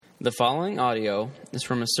The following audio is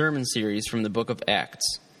from a sermon series from the book of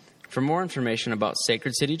Acts. For more information about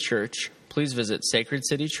Sacred City Church, please visit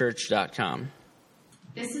sacredcitychurch.com.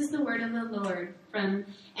 This is the word of the Lord from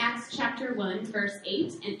Acts chapter 1, verse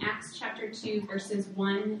 8, and Acts chapter 2, verses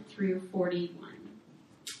 1 through 41.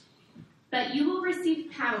 But you will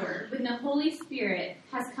receive power when the Holy Spirit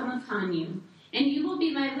has come upon you, and you will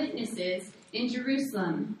be my witnesses in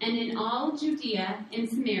Jerusalem and in all Judea and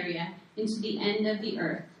Samaria and to the end of the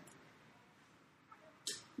earth.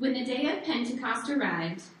 When the day of Pentecost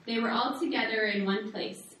arrived, they were all together in one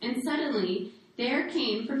place, and suddenly there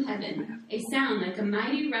came from heaven a sound like a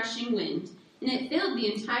mighty rushing wind, and it filled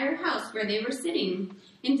the entire house where they were sitting.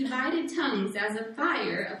 And divided tongues as of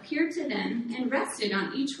fire appeared to them and rested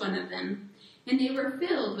on each one of them. And they were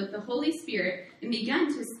filled with the Holy Spirit and began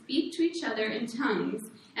to speak to each other in tongues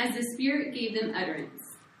as the Spirit gave them utterance.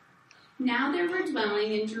 Now there were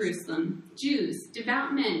dwelling in Jerusalem Jews,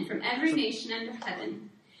 devout men from every nation under heaven.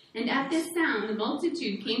 And at this sound the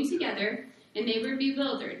multitude came together, and they were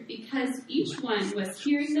bewildered, because each one was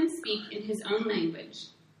hearing them speak in his own language.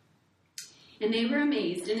 And they were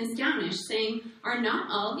amazed and astonished, saying, Are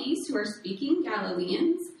not all these who are speaking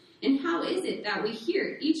Galileans? And how is it that we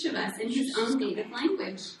hear each of us in his own native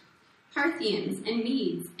language? Parthians and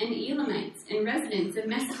Medes and Elamites and residents of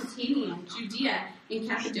Mesopotamia, Judea and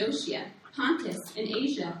Cappadocia, Pontus and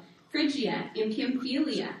Asia, Phrygia and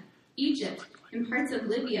Pamphylia, Egypt, and parts of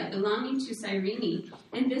Libya belonging to Cyrene,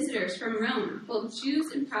 and visitors from Rome, both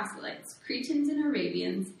Jews and proselytes, Cretans and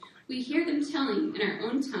Arabians, we hear them telling in our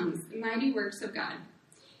own tongues the mighty works of God.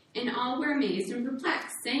 And all were amazed and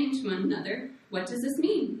perplexed, saying to one another, What does this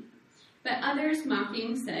mean? But others,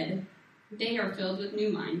 mocking, said, They are filled with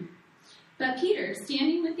new wine. But Peter,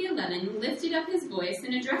 standing with the 11, lifted up his voice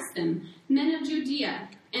and addressed them, Men of Judea,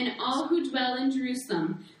 and all who dwell in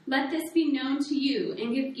Jerusalem, let this be known to you,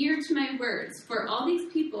 and give ear to my words, for all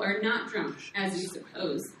these people are not drunk, as you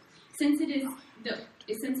suppose, since it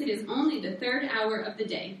is only the third hour of the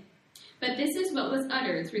day. But this is what was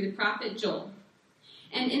uttered through the prophet Joel.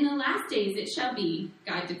 And in the last days it shall be,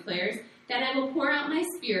 God declares, that I will pour out my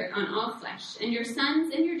spirit on all flesh, and your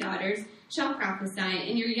sons and your daughters shall prophesy,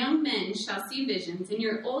 and your young men shall see visions, and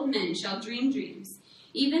your old men shall dream dreams,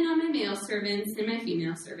 even on my male servants and my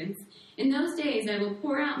female servants. In those days I will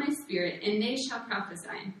pour out my spirit, and they shall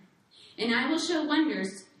prophesy. And I will show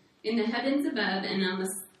wonders in the heavens above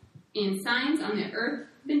and signs on the earth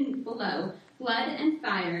below, blood and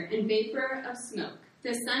fire and vapor of smoke.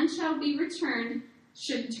 The sun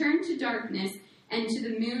should turn to darkness, and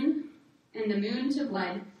the moon to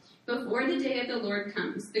blood, before the day of the Lord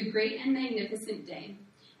comes, the great and magnificent day.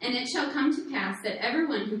 And it shall come to pass that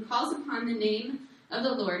everyone who calls upon the name of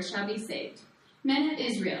the Lord shall be saved. Men of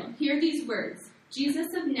Israel, hear these words. Jesus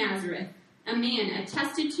of Nazareth, a man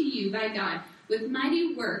attested to you by God with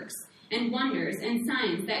mighty works and wonders and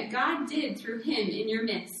signs that God did through him in your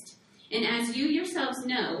midst. And as you yourselves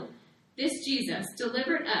know, this Jesus,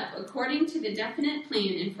 delivered up according to the definite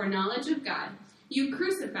plan and foreknowledge of God, you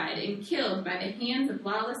crucified and killed by the hands of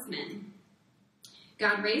lawless men.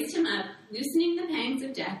 God raised him up, loosening the pangs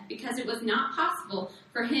of death, because it was not possible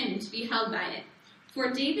for him to be held by it.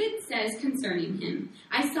 For David says concerning him,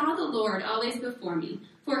 I saw the Lord always before me,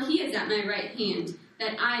 for he is at my right hand,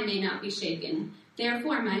 that I may not be shaken.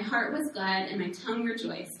 Therefore my heart was glad and my tongue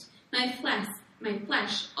rejoiced. My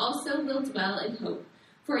flesh also will dwell in hope,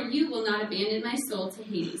 for you will not abandon my soul to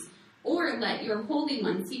Hades, or let your Holy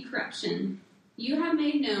One see corruption. You have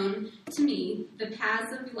made known to me the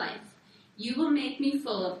paths of life. You will make me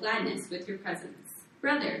full of gladness with your presence.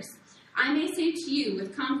 Brothers, I may say to you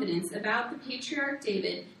with confidence about the patriarch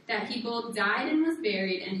David that he both died and was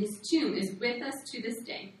buried, and his tomb is with us to this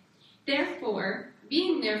day.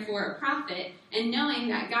 Being therefore a prophet, and knowing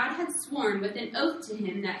that God had sworn with an oath to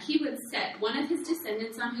him that he would set one of his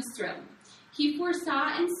descendants on his throne, he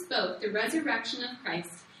foresaw and spoke the resurrection of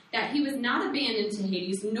Christ, that he was not abandoned to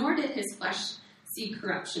Hades, nor did his flesh see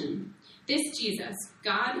corruption. This Jesus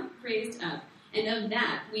God raised up, and of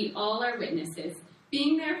that we all are witnesses.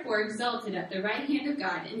 Being therefore exalted at the right hand of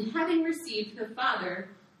God, and having received from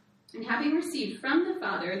the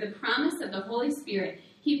Father the promise of the Holy Spirit,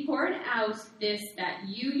 he poured out this that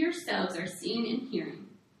you yourselves are seeing and hearing.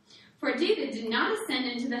 For David did not ascend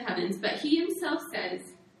into the heavens, but he himself says,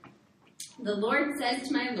 The Lord says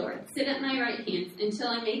to my Lord, Sit at my right hand, until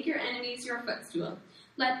I make your enemies your footstool.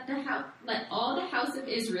 Let all the house of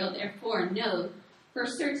Israel therefore know for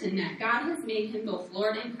certain that God has made him both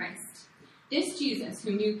Lord and Christ, this Jesus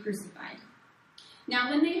whom you crucified.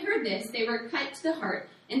 Now when they heard this, they were cut to the heart,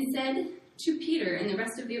 and said to Peter and the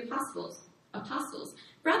rest of the apostles,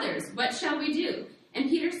 Brothers, what shall we do? And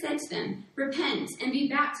Peter said to them, "Repent and be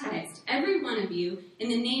baptized, every one of you, in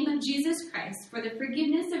the name of Jesus Christ, for the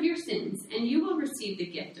forgiveness of your sins, and you will receive the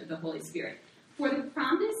gift of the Holy Spirit. For the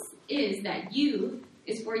promise is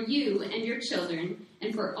for you and your children,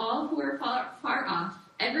 and for all who are far off,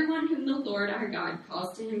 everyone whom the Lord our God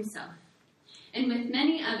calls to himself." And with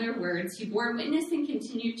many other words he bore witness and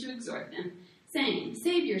continued to exhort them, saying,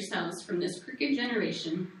 "Save yourselves from this crooked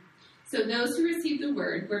generation." So those who received the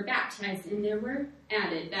word were baptized, and there were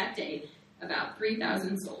added that day about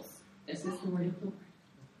 3,000 souls. This is the word of the Lord.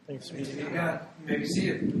 Thanks be to God. You may be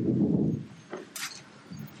seated.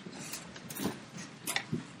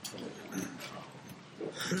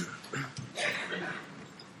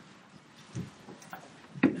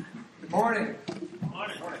 Good morning.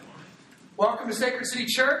 Welcome to Sacred City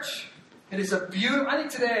Church. It is a beautiful, I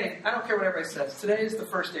think today, I don't care what everybody says, today is the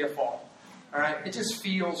first day of fall. All right? It just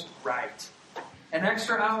feels right. An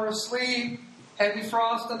extra hour of sleep, heavy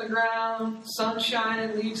frost on the ground, sun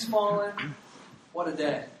shining, leaves falling. What a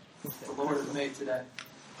day the Lord has made today.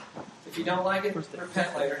 If you don't like it,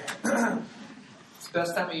 repent later. It's the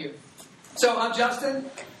best time of year. So I'm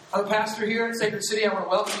Justin. I'm the pastor here at Sacred City. I want to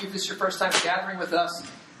welcome you if this is your first time gathering with us.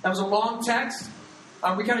 That was a long text.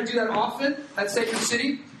 We kind of do that often at Sacred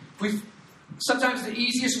City. Sometimes the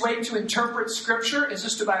easiest way to interpret Scripture is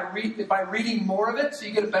just by reading more of it, so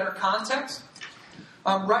you get a better context.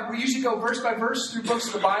 We usually go verse by verse through books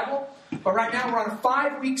of the Bible, but right now we're on a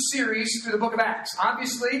 5-week series through the book of Acts.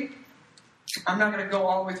 Obviously, I'm not going to go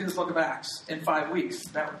all the way through the book of Acts in 5 weeks.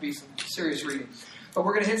 That would be some serious reading. But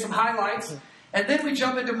we're going to hit some highlights, and then we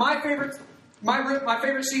jump into my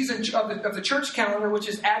favorite season of the church calendar, which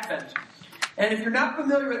is Advent. And if you're not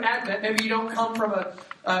familiar with Advent, maybe you don't come from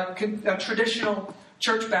a traditional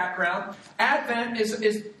church background, Advent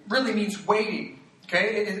really means waiting.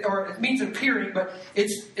 Okay, it means appearing, but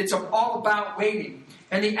it's all about waiting.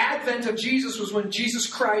 And the advent of Jesus was when Jesus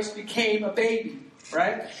Christ became a baby,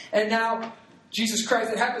 right? And now Jesus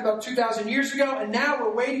Christ, it happened about 2,000 years ago, and now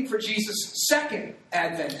we're waiting for Jesus' second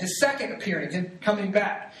advent, his second appearing, him coming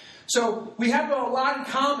back. So we have a lot in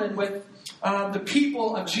common with the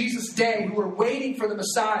people of Jesus' day who were waiting for the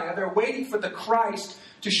Messiah. They're waiting for the Christ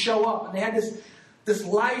to show up, and they had this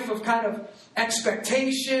life of kind of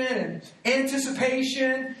expectation and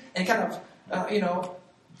anticipation and kind of,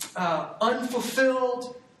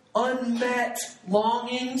 unfulfilled, unmet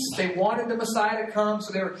longings. They wanted the Messiah to come,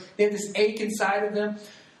 so they had this ache inside of them.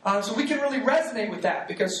 So we can really resonate with that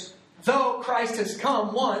because though Christ has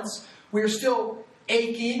come once, we are still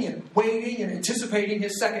aching and waiting and anticipating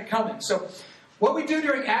his second coming. So what we do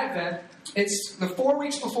during Advent, it's the 4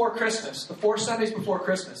 weeks before Christmas, the 4 Sundays before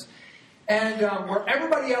Christmas. And where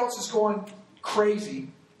everybody else is going crazy.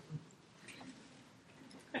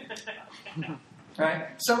 Right?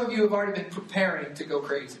 Some of you have already been preparing to go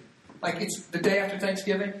crazy. Like it's the day after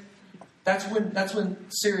Thanksgiving. That's when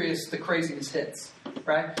serious the craziness hits.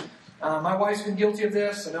 Right? My wife's been guilty of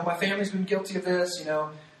this. I know my family's been guilty of this. You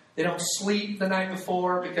know, they don't sleep the night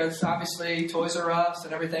before because obviously Toys R Us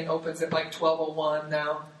and everything opens at like 12:01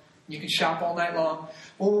 now. You can shop all night long.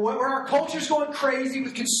 Well, where our culture's going crazy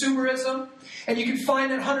with consumerism, and you can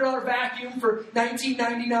find that $100 vacuum for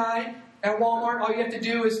 $19.99 at Walmart. All you have to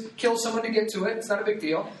do is kill someone to get to it. It's not a big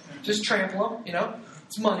deal. Just trample them,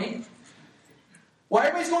 It's money. While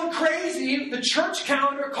everybody's going crazy, the church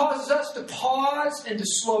calendar causes us to pause and to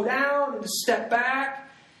slow down and to step back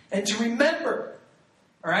and to remember,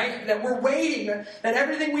 all right, that we're waiting, that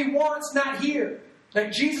everything we want's not here.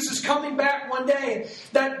 That Jesus is coming back one day.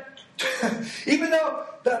 That even though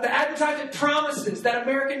the advertisement promises that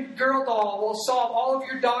American Girl doll will solve all of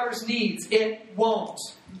your daughter's needs, it won't.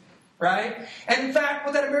 Right? And in fact,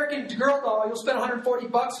 with that American Girl doll, you'll spend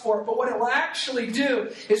 $140 for it. But what it will actually do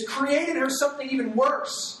is create in her something even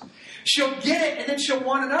worse. She'll get it, and then she'll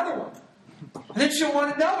want another one. And then she'll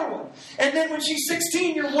want another one. And then when she's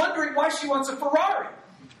 16, you're wondering why she wants a Ferrari.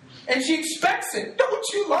 And she expects it. Don't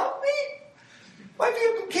you love me? My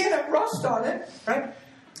vehicle can't have rust on it, right?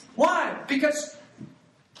 Why? Because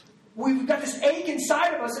we've got this ache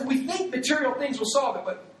inside of us and we think material things will solve it.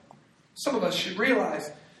 But some of us should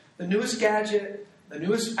realize the newest gadget, the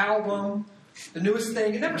newest album, the newest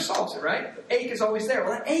thing, it never solves it, right? The ache is always there.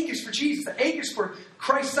 Well, that ache is for Jesus. The ache is for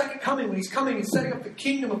Christ's second coming when he's coming and setting up the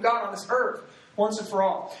kingdom of God on this earth once and for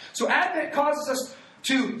all. So Advent causes us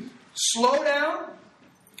to slow down.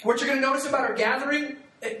 What you're going to notice about our gathering,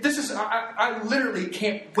 I literally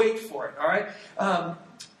can't wait for it, all right?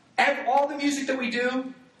 All the music that we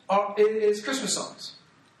do is Christmas songs.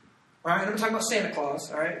 All right? I'm not talking about Santa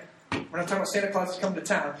Claus, all right? We're not talking about Santa Claus that's coming to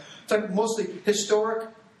town. I'm talking mostly historic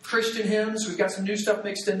Christian hymns. We've got some new stuff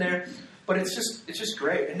mixed in there. But it's just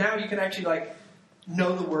great. And now you can actually like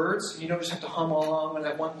know the words. You don't just have to hum along on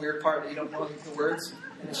that one weird part that you don't know the words.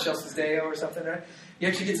 And it's Chelsea's Deo or something, right? You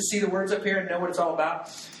actually get to see the words up here and know what it's all about.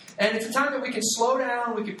 And it's a time that we can slow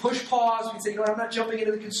down, we can push pause, we can say, you know what, I'm not jumping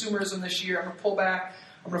into the consumerism this year. I'm going to pull back.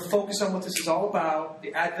 I'm going to focus on what this is all about,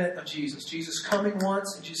 the advent of Jesus. Jesus coming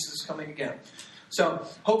once and Jesus is coming again. So,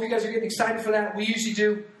 hope you guys are getting excited for that. We usually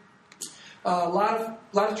do a lot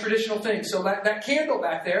of traditional things. So that candle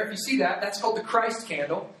back there, if you see that, that's called the Christ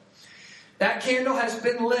candle. That candle has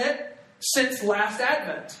been lit since last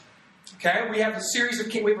Advent. Okay, we have a series of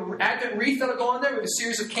we have an Advent wreath that'll go on there. We have a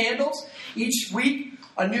series of candles. Each week,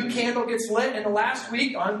 a new candle gets lit. And the last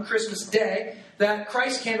week, on Christmas Day, that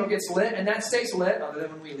Christ candle gets lit, and that stays lit, other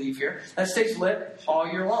than when we leave here. That stays lit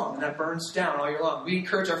all year long, and that burns down all year long. We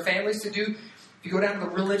encourage our families to do, if you go down to the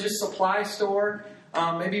religious supply store,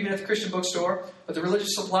 maybe even at the Christian bookstore, but the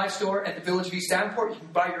religious supply store at the Village of East Davenport, you can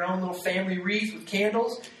buy your own little family wreath with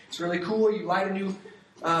candles. It's really cool. You light a new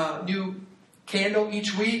candle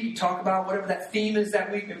each week. You talk about whatever that theme is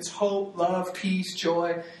that week. If it's hope, love, peace,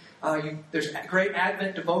 joy. There's great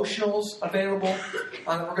Advent devotionals available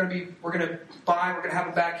that we're going to have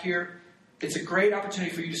them back here. It's a great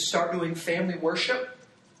opportunity for you to start doing family worship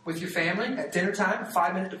with your family at dinner time.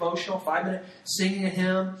 5-minute devotional, 5-minute singing a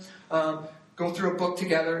hymn, go through a book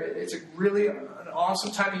together. It's really an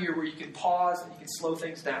awesome time of year where you can pause and you can slow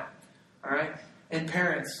things down. All right, and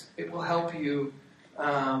parents, it will help you.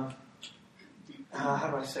 How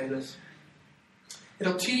do I say this?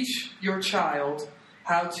 It'll teach your child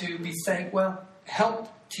how to be help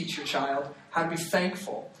teach your child how to be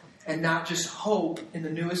thankful and not just hope in the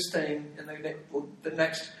newest thing and the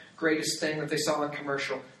next greatest thing that they saw in a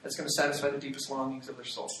commercial that's going to satisfy the deepest longings of their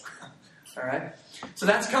soul. All right? So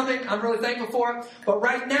that's coming. I'm really thankful for it. But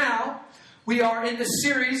right now, we are in this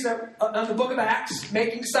series on the book of Acts,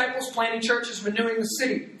 making disciples, planting churches, renewing the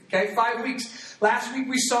city. Okay, 5 weeks. Last week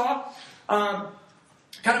we saw kind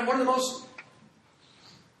of one of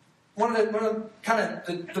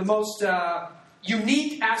the most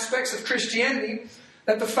unique aspects of Christianity,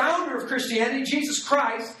 that the founder of Christianity, Jesus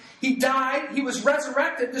Christ, he died, he was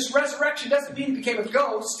resurrected. This resurrection doesn't mean he became a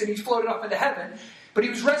ghost and he floated up into heaven, but he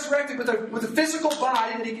was resurrected with a physical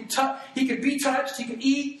body that he could be touched, he could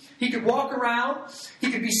eat, he could walk around,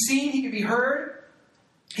 he could be seen, he could be heard,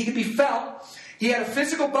 he could be felt. He had a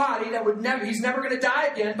physical body that he's never going to die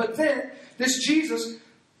again. But then this Jesus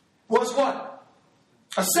was what?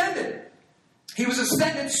 Ascended. He was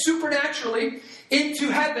ascended supernaturally into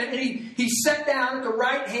heaven, and he sat down at the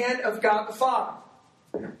right hand of God the Father.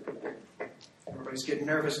 Everybody's getting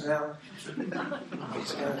nervous now.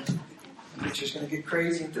 He's just going to get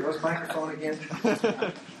crazy and throw his microphone again.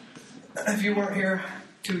 If you weren't here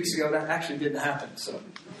 2 weeks ago, that actually didn't happen. So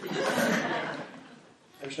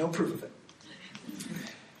there's no proof of it.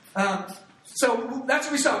 So that's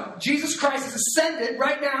what we saw. Jesus Christ is ascended.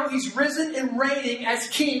 Right now, he's risen and reigning as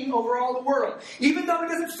king over all the world. Even though it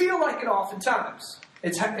doesn't feel like it oftentimes.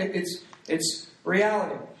 It's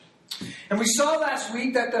reality. And we saw last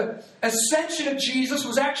week that the ascension of Jesus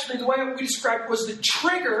was actually, the way we described it, was the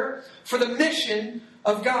trigger for the mission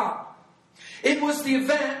of God. It was the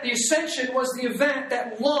event, the ascension was the event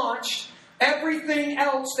that launched everything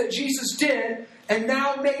else that Jesus did and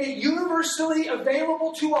now made it universally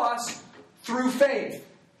available to us through faith.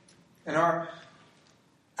 In our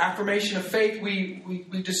affirmation of faith, we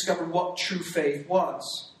discovered what true faith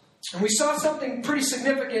was. And we saw something pretty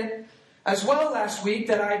significant as well last week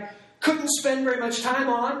that I couldn't spend very much time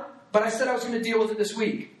on, but I said I was going to deal with it this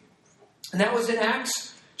week. And that was in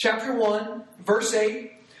Acts chapter 1, verse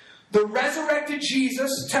 8. The resurrected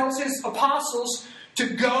Jesus tells his apostles to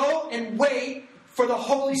go and wait for the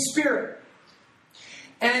Holy Spirit.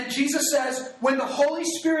 And Jesus says, when the Holy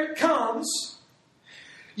Spirit comes,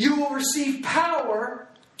 you will receive power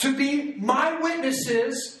to be my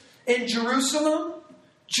witnesses in Jerusalem,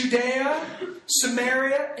 Judea,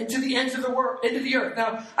 Samaria, and to the ends of the world, into the earth.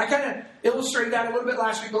 Now, I kind of illustrated that a little bit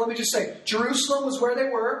last week, but let me just say, Jerusalem was where they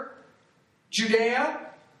were.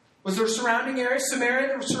 Judea was their surrounding areas. Samaria,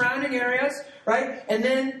 their surrounding areas, right? And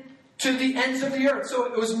then to the ends of the earth. So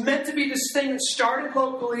it was meant to be this thing that started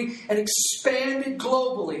locally and expanded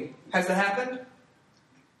globally. Has that happened?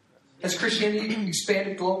 Has Christianity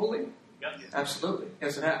expanded globally? Yep. Absolutely.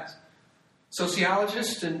 Yes, it has.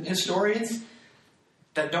 Sociologists and historians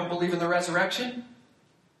that don't believe in the resurrection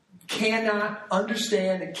cannot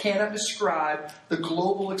understand and cannot describe the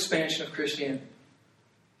global expansion of Christianity.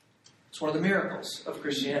 It's one of the miracles of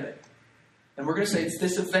Christianity. And we're going to say it's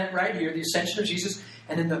this event right here, the ascension of Jesus,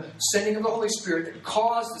 and then the sending of the Holy Spirit that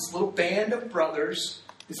caused this little band of brothers,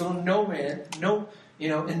 these little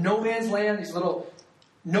in no man's land, these little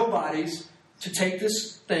nobodies, to take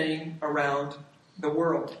this thing around the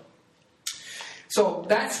world. So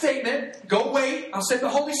that statement, go wait, I'll send the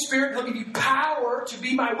Holy Spirit, He'll give you power to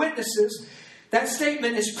be my witnesses. That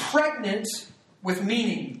statement is pregnant with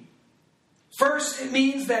meaning. First, it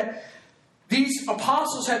means that these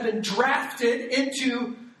apostles have been drafted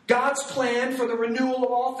into God's plan for the renewal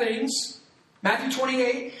of all things. Matthew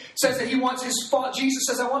 28 says that Jesus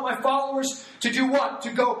says, I want my followers to do what?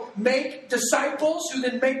 To go make disciples, who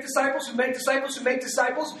then make disciples, who make disciples, who make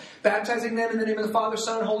disciples, baptizing them in the name of the Father,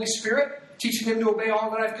 Son, and Holy Spirit, teaching them to obey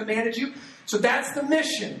all that I've commanded you. So that's the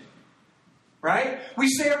mission, right? We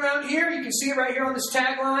say around here, you can see it right here on this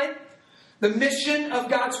tagline, the mission of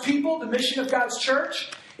God's people, the mission of God's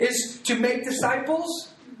church is to make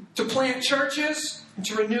disciples, to plant churches, and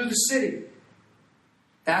to renew the city.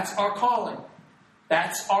 That's our calling.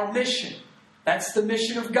 That's our mission. That's the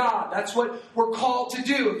mission of God. That's what we're called to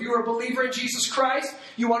do. If you're a believer in Jesus Christ,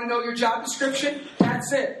 you want to know your job description?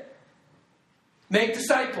 That's it. Make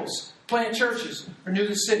disciples, plant churches, renew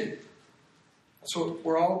the city. That's what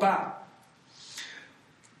we're all about.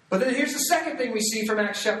 But then here's the second thing we see from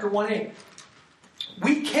Acts chapter 1:8.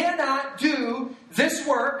 We cannot do this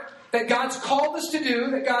work that God's called us to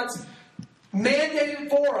do, that God's mandated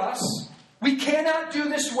for us. We cannot do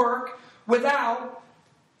this work without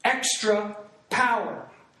extra power.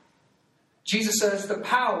 Jesus says the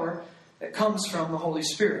power that comes from the Holy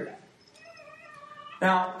Spirit.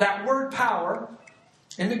 Now, that word power,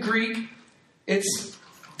 in the Greek, it's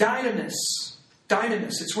dynamis.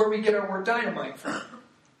 Dynamis. It's where we get our word dynamite from.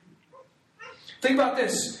 Think about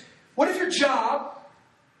this. What if your job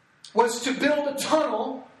was to build a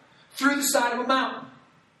tunnel through the side of a mountain?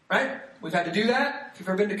 Right? We've had to do that. If you've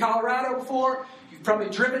ever been to Colorado before, you've probably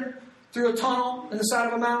driven through a tunnel in the side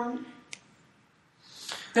of a mountain.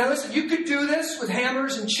 Now listen, you could do this with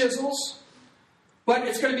hammers and chisels, but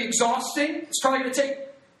it's going to be exhausting. It's probably going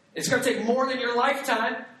to take more than your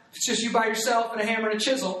lifetime. If it's just you by yourself and a hammer and a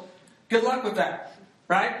chisel, good luck with that.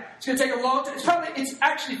 Right? It's going to take a long time. It's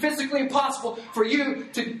actually physically impossible for you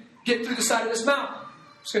to get through the side of this mountain.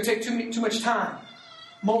 It's going to take too much time.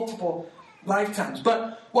 Multiple lifetimes.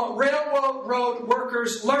 But what railroad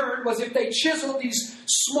workers learned was if they chiseled these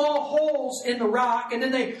small holes in the rock and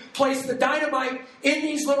then they placed the dynamite in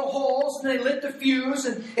these little holes and they lit the fuse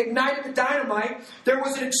and ignited the dynamite, there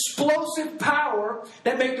was an explosive power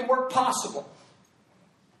that made the work possible.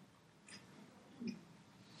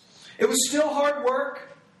 It was still hard work,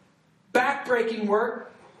 back-breaking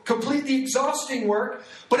work, completely exhausting work,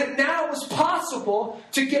 but it now was possible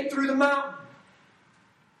to get through the mountain.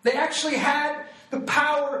 They actually had the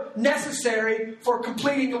power necessary for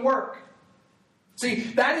completing the work. See,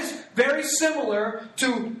 that is very similar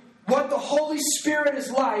to what the Holy Spirit is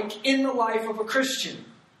like in the life of a Christian.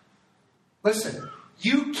 Listen,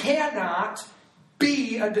 you cannot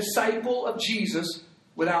be a disciple of Jesus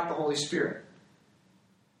without the Holy Spirit.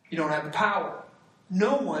 You don't have the power.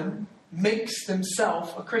 No one makes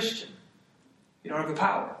themselves a Christian. You don't have the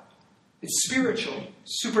power. It's spiritual,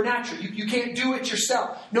 supernatural. You can't do it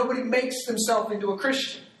yourself. Nobody makes themselves into a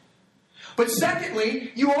Christian. But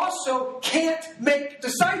secondly, you also can't make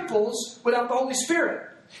disciples without the Holy Spirit.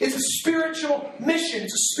 It's a spiritual mission.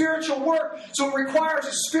 It's a spiritual work. So it requires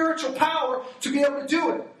a spiritual power to be able to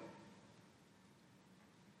do it.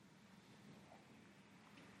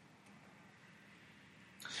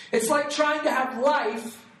 It's like trying to have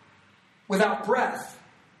life without breath.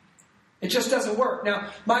 It just doesn't work.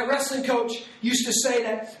 Now, my wrestling coach used to say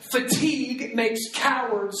that fatigue makes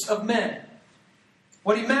cowards of men.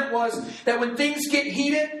 What he meant was that when things get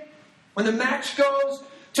heated, when the match goes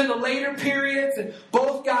to the later periods and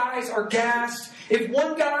both guys are gassed, if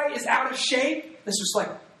one guy is out of shape, this was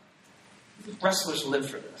like, wrestlers live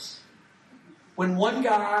for this. When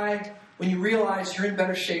you realize you're in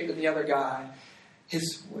better shape than the other guy,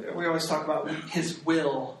 we always talk about his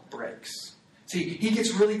will breaks. See, he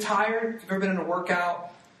gets really tired. If you've ever been in a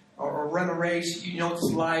workout or run a race, you know what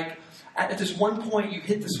it's like. At this one point, you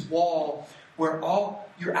hit this wall where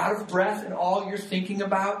you're out of breath and all you're thinking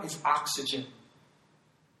about is oxygen.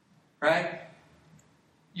 Right?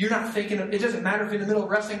 You're not thinking it doesn't matter if you're in the middle of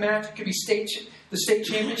a wrestling match. It could be the state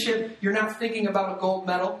championship. You're not thinking about a gold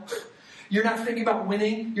medal. You're not thinking about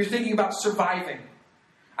winning. You're thinking about surviving.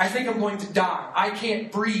 I think I'm going to die. I can't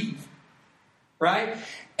breathe. Right?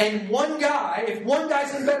 And if one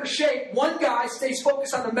guy's in better shape, one guy stays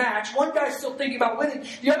focused on the match, one guy's still thinking about winning,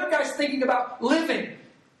 the other guy's thinking about living.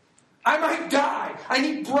 I might die. I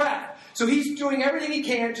need breath. So he's doing everything he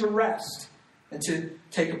can to rest and to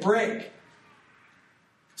take a break.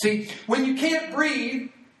 See, when you can't breathe,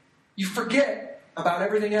 you forget about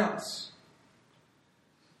everything else.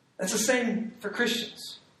 That's the same for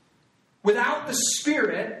Christians. Without the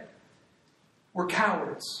Spirit, we're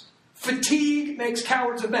cowards. Fatigue makes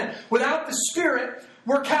cowards of men. Without the Spirit,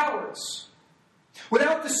 we're cowards.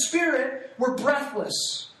 Without the Spirit, we're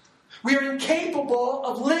breathless. We are incapable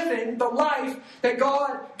of living the life that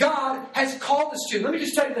God has called us to. Let me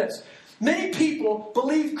just tell you this. Many people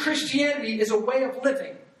believe Christianity is a way of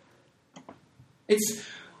living. It's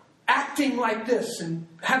acting like this and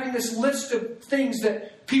having this list of things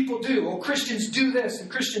that people do. Oh, Christians do this and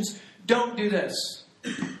Christians don't do this.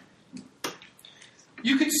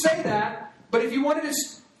 You could say that, but if you wanted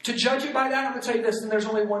to judge it by that, I'm going to tell you this, then there's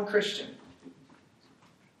only one Christian.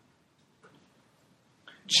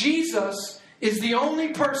 Jesus is the only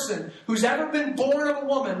person who's ever been born of a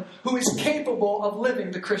woman who is capable of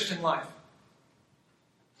living the Christian life.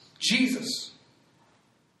 Jesus.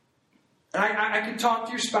 And I could talk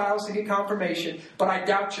to your spouse and get confirmation, but I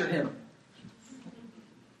doubt you're him.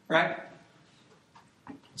 Right?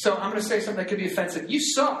 So I'm going to say something that could be offensive. You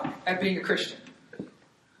suck at being a Christian.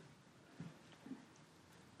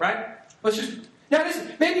 Right? Let's just... Now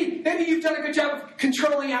listen, maybe you've done a good job of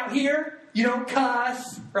controlling out here. You don't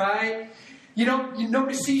cuss, right?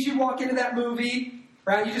 Nobody sees you walk into that movie,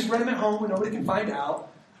 right? You just run them at home and nobody can find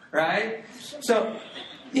out, right? So,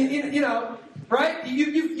 right?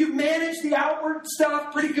 You've managed the outward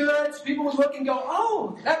stuff pretty good. So people would look and go,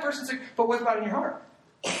 oh, that person's... But what about in your heart?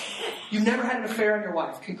 You've never had an affair on your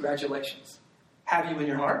wife. Congratulations. Have you in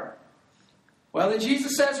your heart? Well, then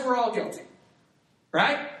Jesus says we're all guilty.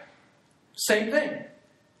 Right? Same thing.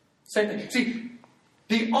 Same thing. See,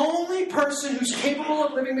 the only person who's capable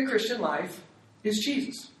of living the Christian life is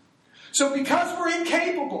Jesus. So because we're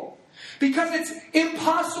incapable, because it's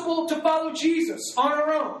impossible to follow Jesus on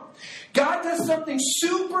our own, God does something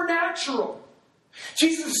supernatural.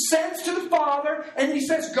 Jesus ascends to the Father and he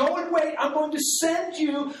says, go and wait. I'm going to send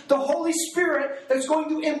you the Holy Spirit that's going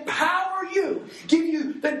to empower you, give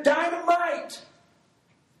you the dynamite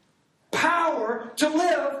power to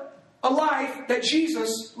live a life that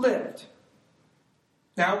Jesus lived.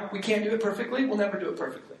 Now, we can't do it perfectly. We'll never do it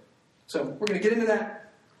perfectly. So we're going to get into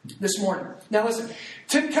that this morning. Now listen,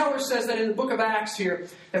 Tim Keller says that in the book of Acts here,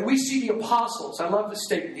 that we see the apostles. I love this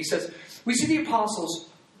statement. He says, we see the apostles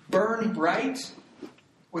burn bright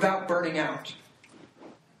without burning out.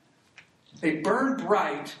 They burn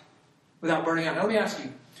bright without burning out. Now let me ask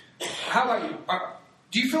you, how about you?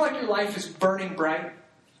 Do you feel like your life is burning bright?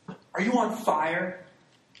 Are you on fire?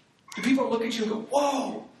 Do people look at you and go,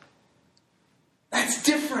 whoa, that's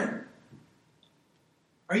different?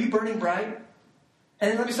 Are you burning bright? And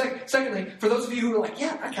then let me say, secondly, for those of you who are like,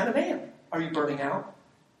 yeah, I kind of am. Are you burning out?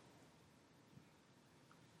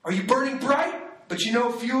 Are you burning bright, but you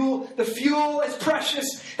know the fuel is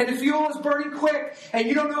precious and the fuel is burning quick and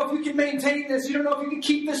you don't know if you can maintain this. You don't know if you can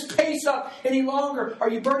keep this pace up any longer. Are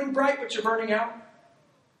you burning bright, but you're burning out?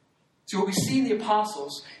 See, what we see in the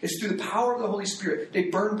apostles is through the power of the Holy Spirit, they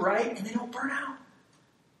burn bright and they don't burn out.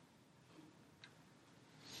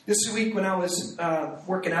 This week when I was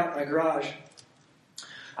working out in my garage,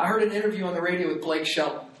 I heard an interview on the radio with Blake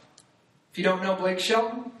Shelton. If you don't know Blake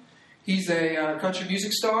Shelton, he's a country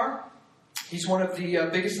music star. He's one of the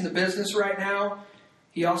biggest in the business right now.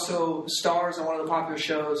 He also stars on one of the popular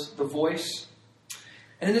shows, The Voice.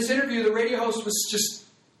 And in this interview, the radio host was just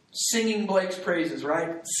singing Blake's praises,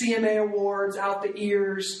 right? CMA awards out the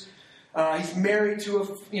ears. He's married to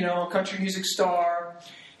a country music star.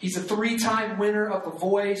 He's a 3-time winner of The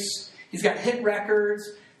Voice. He's got hit records.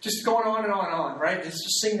 Just going on and on and on, right? Just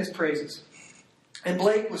singing his praises. And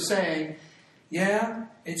Blake was saying, yeah,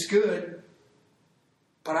 it's good,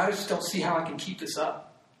 but I just don't see how I can keep this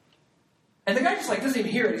up. And the guy just doesn't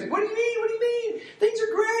even hear it. He's like, what do you mean? What do you mean? Things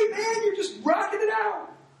are great, man. You're just rocking it out.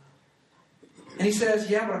 And he says,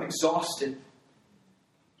 yeah, but I'm exhausted.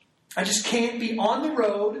 I just can't be on the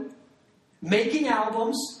road, making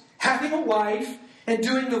albums, having a wife, and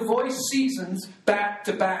doing The Voice seasons back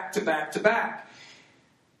to back to back to back.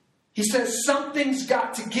 He says, something's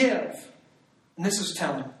got to give. And this was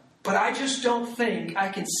telling. But I just don't think I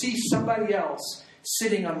can see somebody else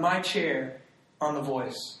sitting on my chair on The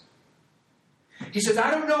Voice. He says, I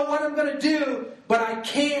don't know what I'm going to do, but I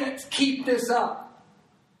can't keep this up.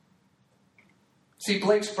 See,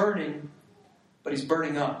 Blake's burning, but he's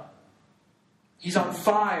burning up. He's on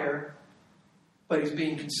fire, but he's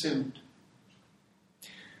being consumed.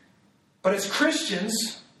 But as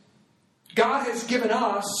Christians, God has given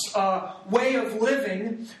us a way of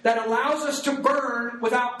living that allows us to burn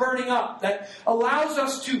without burning up, that allows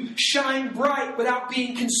us to shine bright without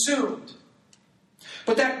being consumed.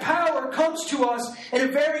 But that power comes to us in a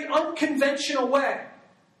very unconventional way.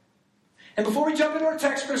 And before we jump into our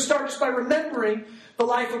text, we're going to start just by remembering the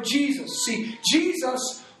life of Jesus. See,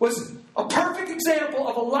 Jesus was a perfect example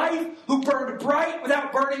of a life who burned bright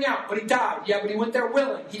without burning out. But he died. Yeah, but he went there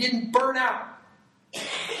willing. He didn't burn out.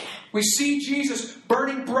 We see Jesus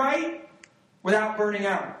burning bright without burning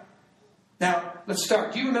out. Now, let's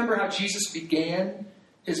start. Do you remember how Jesus began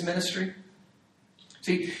his ministry?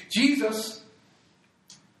 See, Jesus,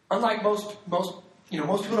 unlike most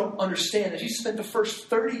people don't understand that Jesus spent the first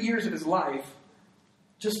 30 years of his life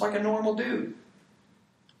just like a normal dude.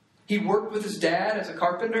 He worked with his dad as a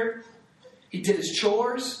carpenter. He did his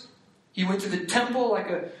chores. He went to the temple like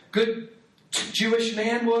a good Jewish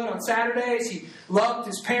man would on Saturdays. He loved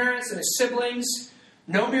his parents and his siblings.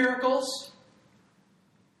 No miracles.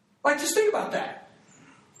 Like, just think about that.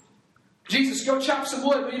 Jesus, go chop some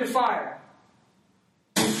wood. We need a fire.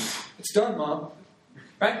 It's done, Mom.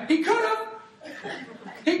 Right? He could have.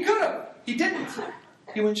 He didn't.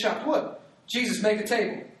 He went and chopped wood. Jesus, make a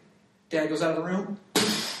table. Dad goes out of the room.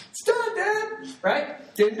 It's done, Dad.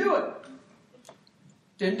 Right? Didn't do it.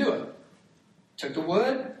 Took the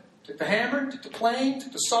wood, took the hammer, took the plane,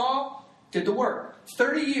 took the saw, did the work.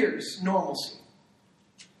 30 years, normalcy.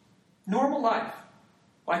 Normal life.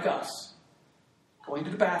 Like us. Going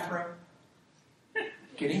to the bathroom.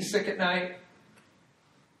 Getting sick at night.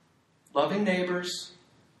 Loving neighbors.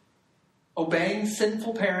 Obeying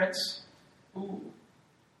sinful parents. Ooh.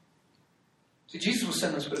 See, Jesus was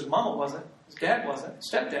sinless, but his mama wasn't. His dad wasn't. His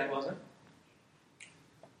stepdad wasn't.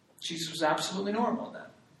 Jesus was absolutely normal in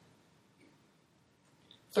that.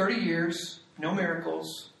 30 years, no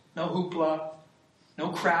miracles, no hoopla, no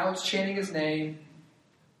crowds chanting his name.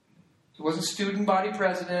 He wasn't student body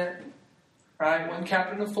president, right? Wasn't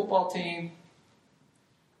captain of the football team.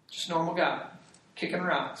 Just a normal guy, kicking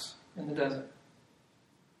rocks in the desert.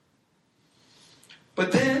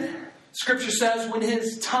 But then, Scripture says, when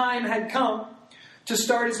his time had come to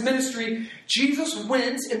start his ministry, Jesus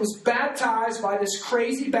went and was baptized by this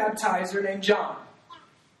crazy baptizer named John.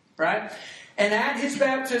 Right? And at his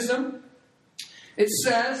baptism, it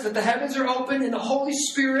says that the heavens are open and the Holy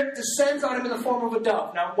Spirit descends on him in the form of a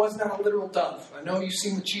dove. Now, it was not a literal dove. I know you've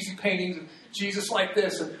seen the cheesy paintings of Jesus like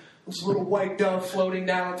this, and this little white dove floating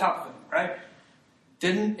down on top of him, right?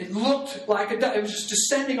 It looked like a dove. It was just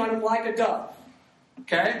descending on him like a dove.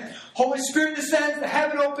 Okay? Holy Spirit descends, the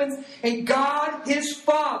heaven opens, and God, his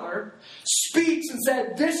Father, speaks and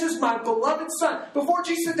said, "This is my beloved Son." Before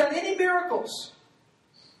Jesus had done any miracles,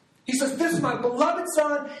 he says, "This is my beloved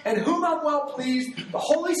Son, in whom I'm well pleased." The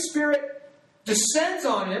Holy Spirit descends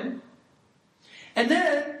on him, and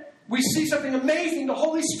then we see something amazing. The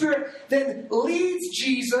Holy Spirit then leads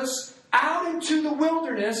Jesus out into the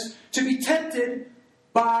wilderness to be tempted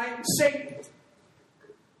by Satan.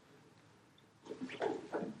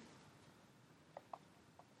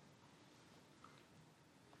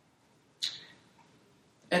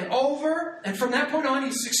 And from that point on,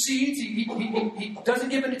 he succeeds. He doesn't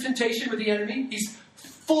give in to temptation with the enemy. He's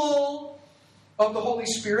full of the Holy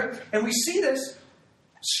Spirit. And we see this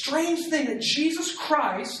strange thing that Jesus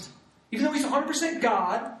Christ, even though he's 100%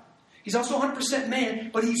 God, he's also 100% man,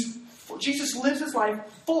 but Jesus lives his life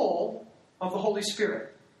full of the Holy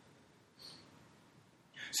Spirit.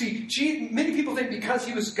 See, many people think because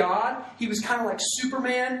he was God, he was kind of like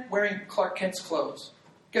Superman wearing Clark Kent's clothes.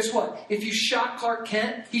 Guess what? If you shot Clark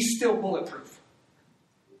Kent, he's still bulletproof.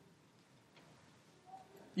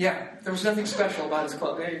 Yeah, there was nothing special about his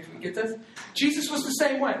clothes. Hey, you get this? Jesus was the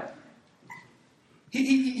same way.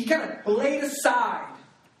 He kind of laid aside.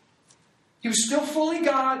 He was still fully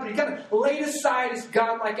God, but he kind of laid aside his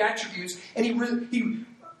godlike attributes, and he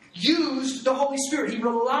used the Holy Spirit. He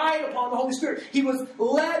relied upon the Holy Spirit. He was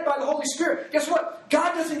led by the Holy Spirit. Guess what?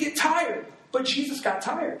 God doesn't get tired, but Jesus got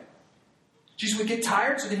tired. Jesus would get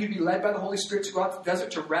tired, so then he'd be led by the Holy Spirit to go out to the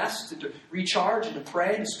desert to rest and to recharge and to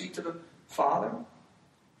pray and to speak to the Father.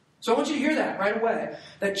 So I want you to hear that right away,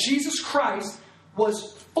 that Jesus Christ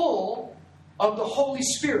was full of the Holy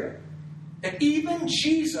Spirit. And even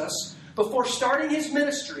Jesus, before starting his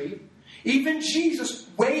ministry, even Jesus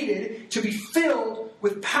waited to be filled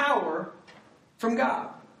with power from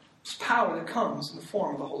God. It's power that comes in the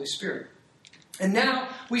form of the Holy Spirit. And now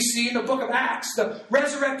we see in the book of Acts, the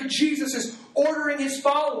resurrected Jesus is ordering his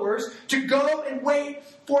followers to go and wait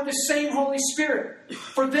for the same Holy Spirit,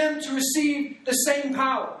 for them to receive the same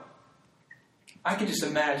power. I can just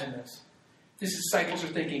imagine this. These disciples are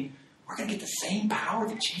thinking, we're going to get the same power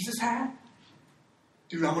that Jesus had?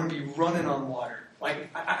 Dude, I'm going to be running on water. Like,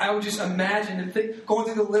 I would just imagine and going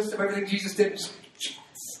through the list of everything Jesus did. Just,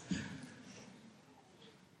 yes.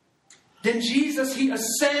 Then Jesus, he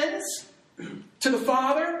ascends to the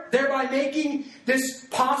Father, thereby making this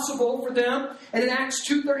possible for them. And in Acts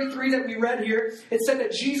 2:33 that we read here, it said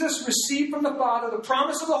that Jesus received from the Father the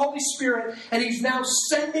promise of the Holy Spirit, and he's now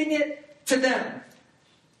sending it to them.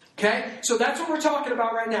 Okay? So that's what we're talking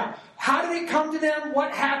about right now. How did it come to them?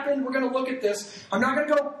 What happened? We're going to look at this. I'm not going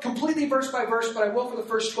to go completely verse by verse, but I will for the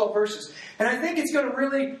first 12 verses. And I think it's going to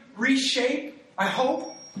really reshape, I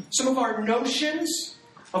hope, some of our notions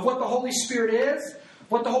of what the Holy Spirit is,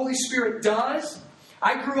 what the Holy Spirit does.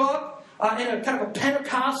 I grew up in a kind of a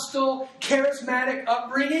Pentecostal, charismatic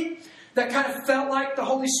upbringing that kind of felt like the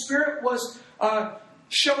Holy Spirit was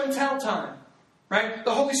show and tell time. Right?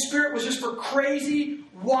 The Holy Spirit was just for crazy,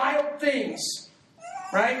 wild things.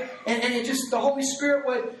 Right? And it just, the Holy Spirit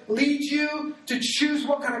would lead you to choose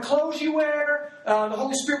what kind of clothes you wear. The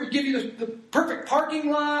Holy Spirit would give you the perfect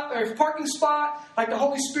parking lot or parking spot. Like the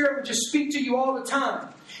Holy Spirit would just speak to you all the time.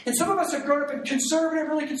 And some of us have grown up in conservative,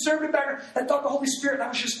 really conservative background and thought the Holy Spirit, that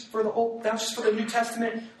was just for the New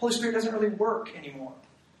Testament. Holy Spirit doesn't really work anymore.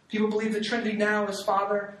 People believe the Trinity now is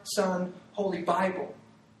Father, Son, Holy Bible.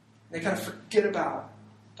 And they kind of forget about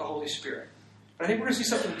the Holy Spirit. But I think we're going to see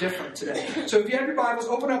something different today. So if you have your Bibles,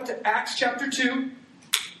 open up to Acts chapter 2,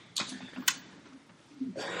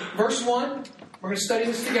 verse 1. We're going to study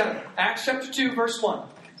this together. Acts chapter 2, verse 1.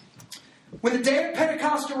 When the day of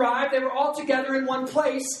Pentecost arrived, they were all together in one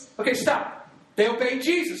place. Okay, stop. They obeyed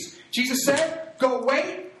Jesus. Jesus said, go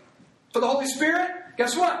wait for the Holy Spirit.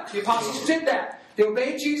 Guess what? The apostles did that. They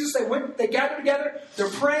obeyed Jesus. They went. They gathered together. They're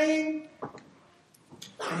praying.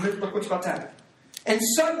 And look what's about to happen. And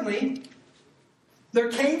suddenly, there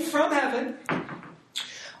came from heaven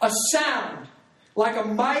a sound like a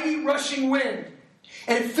mighty rushing wind,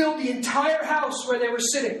 and it filled the entire house where they were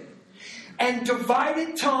sitting. And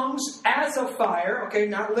divided tongues as of fire, okay,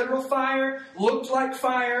 not literal fire, looked like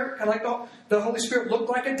fire, kind of like the Holy Spirit looked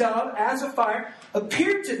like a dove, as of fire,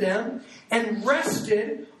 appeared to them and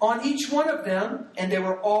rested on each one of them, and they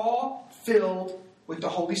were all filled with the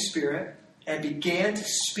Holy Spirit and began to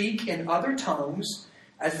speak in other tongues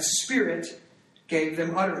as the Spirit gave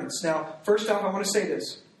them utterance. Now, first off, I want to say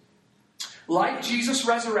this. Like Jesus'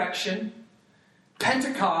 resurrection,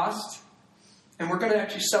 Pentecost, and we're going to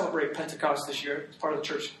actually celebrate Pentecost this year. It's part of the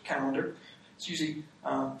church calendar. It's usually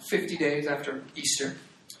 50 days after Easter.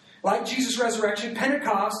 Like Jesus' resurrection,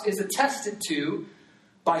 Pentecost is attested to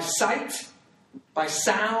by sight, by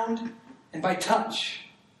sound, and by touch.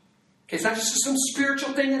 Okay, it's not just some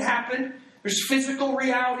spiritual thing that happened. There's physical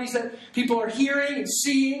realities that people are hearing and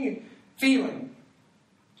seeing and feeling.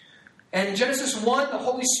 And in Genesis 1, the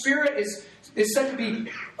Holy Spirit is said to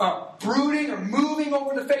be brooding or moving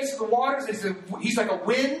over the face of the waters. He's like a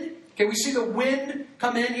wind. Okay, we see the wind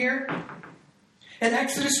come in here. In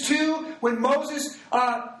Exodus 2, when Moses,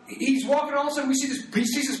 he's walking, all of a sudden he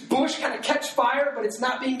sees this bush kind of catch fire, but it's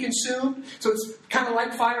not being consumed. So it's kind of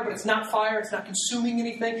like fire, but it's not fire. It's not consuming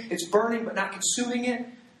anything. It's burning, but not consuming it.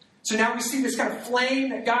 So now we see this kind of flame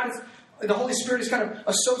that the Holy Spirit is kind of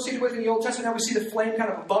associated with in the Old Testament. Now we see the flame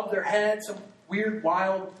kind of above their head, some weird,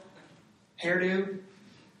 wild hairdo,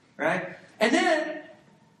 right? And then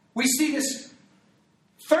we see this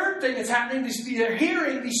third thing that's happening. They're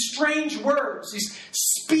hearing these strange words, these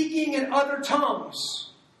speaking in other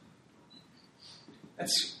tongues.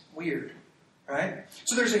 That's weird, right?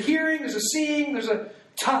 So there's a hearing, there's a seeing, there's a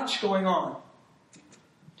touch going on.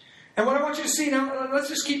 And what I want you to see now, let's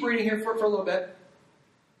just keep reading here for a little bit.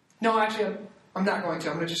 No, actually, I'm not going to.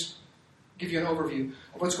 I'm going to just give you an overview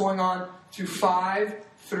of what's going on through 5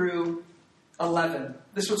 through 11.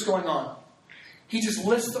 This is what's going on. He just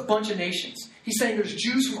lists a bunch of nations. He's saying there's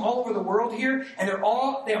Jews from all over the world here, and they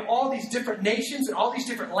have all these different nations, and all these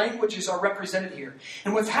different languages are represented here.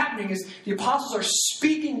 And what's happening is the apostles are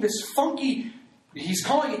speaking this funky, he's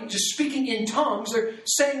calling it just speaking in tongues. They're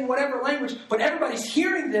saying whatever language, but everybody's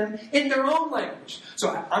hearing them in their own language. So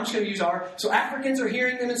I'm just going to use so Africans are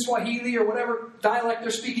hearing them in Swahili or whatever dialect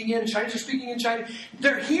they're speaking in. Chinese are speaking in Chinese.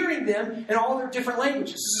 They're hearing them in all their different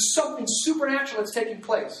languages. This is something supernatural that's taking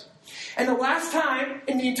place. And the last time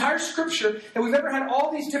in the entire Scripture that we've ever had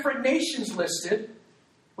all these different nations listed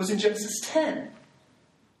was in Genesis 10.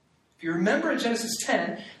 If you remember in Genesis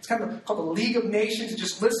 10, it's kind of called the League of Nations. It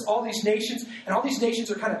just lists all these nations, and all these nations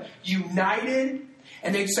are kind of united.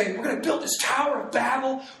 And they say, we're going to build this Tower of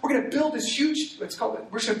Babel. We're going to build this huge, we're just going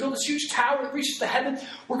to build this huge tower that reaches the heaven.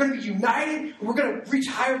 We're going to be united, and we're going to reach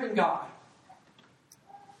higher than God.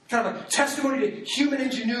 Kind of a testimony to human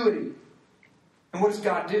ingenuity. And what does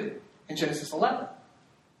God do in Genesis 11?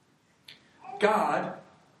 God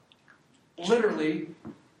literally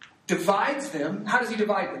divides them. How does he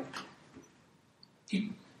divide them?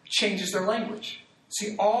 He changes their language.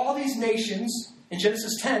 See, all these nations in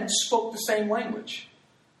Genesis 10 spoke the same language.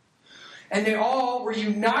 And they all were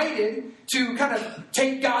united to kind of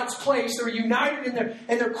take God's place. They were united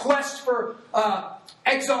in their quest for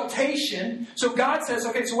exaltation. So God says,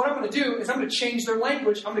 okay, so what I'm going to do is I'm going to change their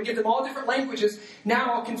language. I'm going to give them all different languages.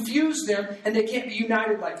 Now I'll confuse them, and they can't be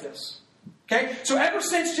united like this. Okay? So ever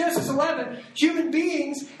since Genesis 11, human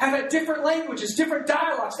beings have had different languages, different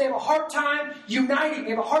dialects. They have a hard time uniting. They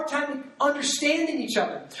have a hard time understanding each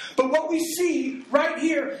other. But what we see right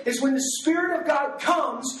here is when the Spirit of God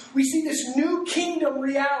comes, we see this new kingdom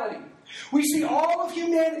reality. We see all of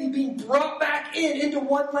humanity being brought back into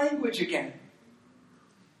one language again.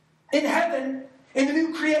 In heaven, in the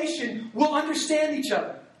new creation, we'll understand each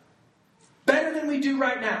other better than we do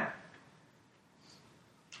right now.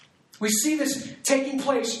 We see this taking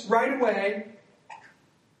place right away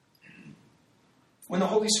when the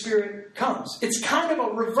Holy Spirit comes. It's kind of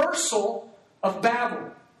a reversal of Babel.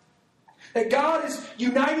 That God is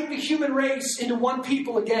uniting the human race into one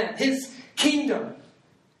people again, His kingdom.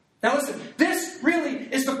 Now listen, this really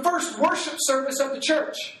is the first worship service of the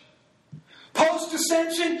church.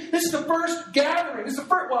 Post-ascension, this is the first gathering. This is the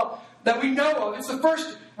first, that we know of. It's the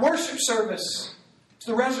first worship service to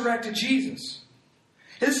the resurrected Jesus.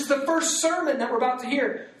 This is the first sermon that we're about to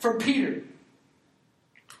hear from Peter.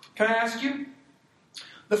 Can I ask you?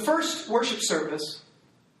 The first worship service,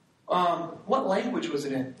 what language was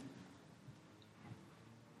it in?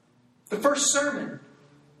 The first sermon,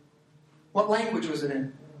 what language was it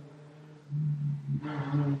in?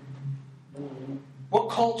 What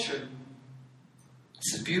culture?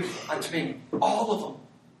 This is beautiful to me. All of them.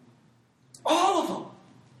 All of them.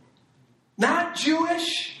 Not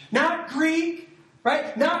Jewish, not Greek,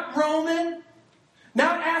 right? Not Roman,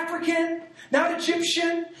 not African, not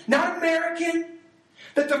Egyptian, not American.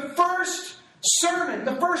 That the first sermon,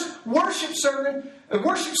 the first worship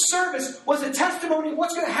service was a testimony of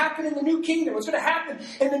what's going to happen in the new kingdom, what's going to happen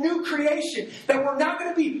in the new creation. That we're not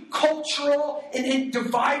going to be cultural and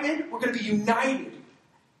divided, we're going to be united.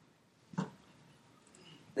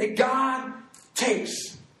 That God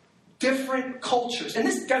takes different cultures. And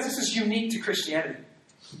this, guys, this is unique to Christianity.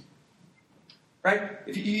 Right?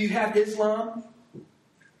 If you have Islam,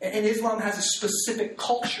 and Islam has a specific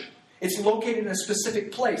culture. It's located in a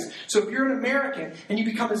specific place. So if you're an American and you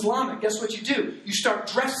become Islamic, guess what you do? You start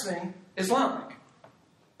dressing Islamic.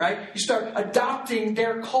 Right? You start adopting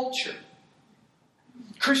their culture.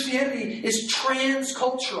 Christianity is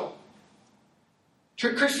transcultural.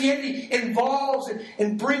 Christianity involves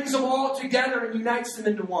and brings them all together and unites them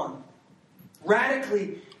into one.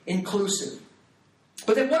 Radically inclusive.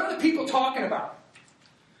 But then what are the people talking about?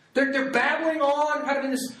 They're babbling on kind of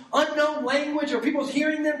in this unknown language, or people's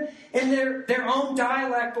hearing them in their own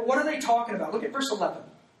dialect. But what are they talking about? Look at verse 11.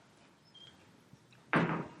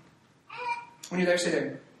 When you're there, say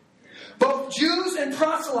there. Both Jews and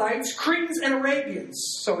proselytes, Cretans and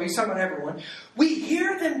Arabians, so he's talking about everyone, we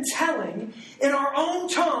hear them telling in our own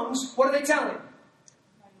tongues, what are they telling?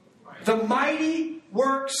 The mighty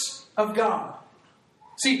works of God.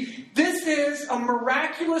 See, this is a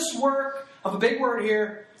miraculous work of a big word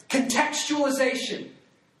here, contextualization.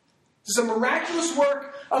 This is a miraculous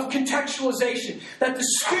work of contextualization. That the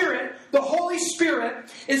Spirit, the Holy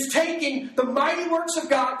Spirit, is taking the mighty works of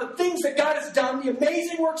God, the things that God has done, the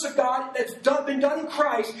amazing works of God that's been done in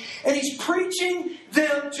Christ, and He's preaching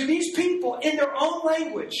them to these people in their own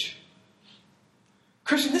language.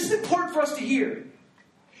 Christian, this is important for us to hear.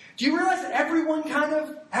 Do you realize that everyone kind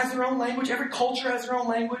of has their own language? Every culture has their own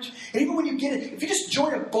language. And even when you get it, if you just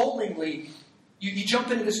join a bowling league, you jump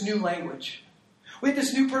into this new language. We had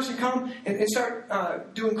this new person come and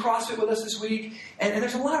start doing CrossFit with us this week. And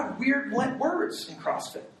there's a lot of weird words in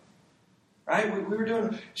CrossFit. Right? We were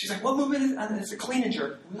doing, she's like, what movement is it? It's a clean and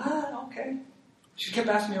jerk. Okay. She kept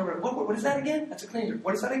asking me over, what is that again? That's a clean and jerk.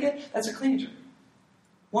 What is that again? That's a clean and jerk.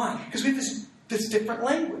 Why? Because we have this different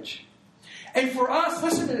language. And for us,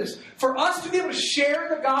 listen to this, for us to be able to share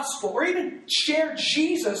the gospel or even share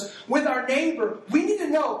Jesus with our neighbor, we need to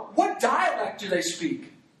know, what dialect do they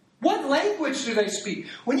speak? What language do they speak?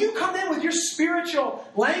 When you come in with your spiritual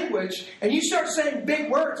language and you start saying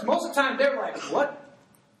big words, most of the time they're like, what?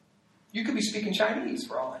 You could be speaking Chinese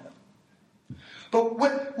for all I know.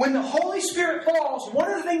 But when the Holy Spirit falls,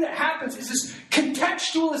 one of the things that happens is this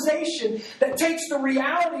contextualization that takes the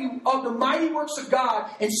reality of the mighty works of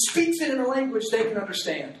God and speaks it in a language they can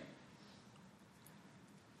understand.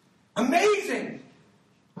 Amazing!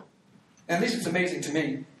 At least it's amazing to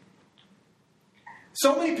me.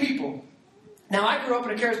 So many people. Now, I grew up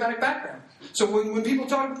in a charismatic background. So when people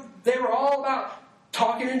talk, they were all about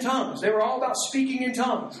talking in tongues. They were all about speaking in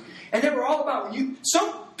tongues. And they were all about you.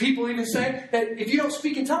 Some people even say that if you don't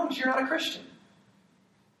speak in tongues, you're not a Christian.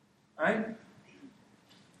 Right?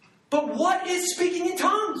 But what is speaking in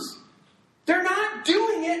tongues? They're not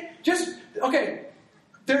doing it just, okay,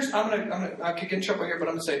 I could get in trouble here, but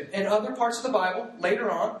I'm going to say, in other parts of the Bible, later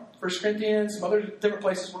on, 1 Corinthians, some other different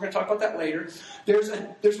places, we're going to talk about that later, there's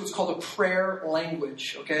what's called a prayer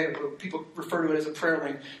language, okay? People refer to it as a prayer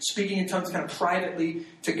language. Speaking in tongues kind of privately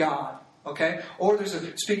to God, okay? Or there's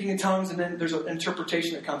a speaking in tongues and then there's an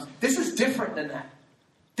interpretation that comes. This is different than that.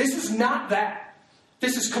 This is not that.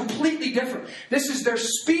 This is completely different. This is they're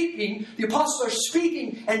speaking, the apostles are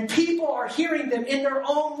speaking, and people are hearing them in their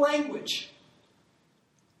own language.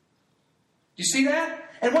 You see that?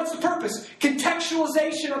 And what's the purpose?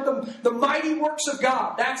 Contextualization of the mighty works of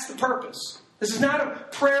God. That's the purpose. This is not a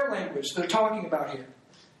prayer language they're talking about here.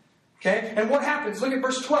 Okay? And what happens? Look at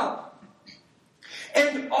verse 12.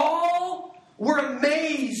 And all were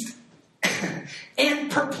amazed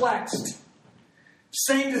and perplexed,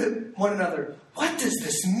 saying to one another, what does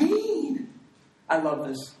this mean? I love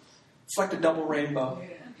this. It's like the double rainbow.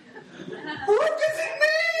 What does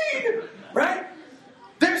it mean? Right?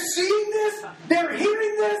 They're seeing this, they're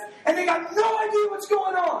hearing this, and they got no idea what's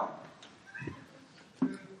going on.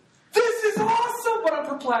 This is awesome, but I'm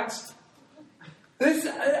perplexed.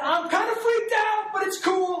 I'm kind of freaked out, but it's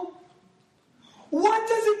cool. What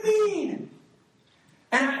does it mean?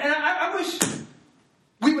 And I wish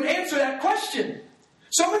we would answer that question.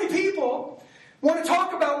 So many people want to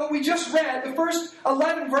talk about what we just read, the first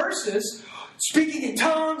 11 verses. Speaking in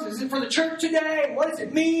tongues, is it for the church today? What does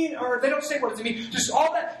it mean? Or they don't say what does it mean. Just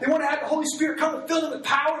all that. They want to have the Holy Spirit come and fill them with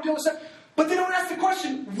power and do all this stuff. But they don't ask the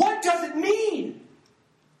question, what does it mean?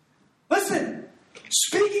 Listen,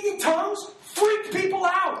 speaking in tongues freaked people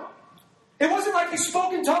out. It wasn't like they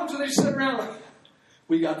spoke in tongues and they just sat around like,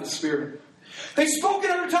 we got the Spirit. They spoke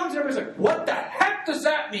in other tongues and everybody's like, what the heck does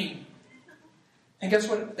that mean? And guess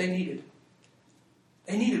what they needed?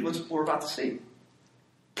 They needed what we're about to see.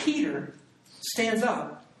 Peter stands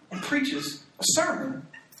up and preaches a sermon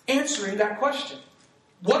answering that question.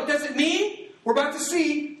 What does it mean? We're about to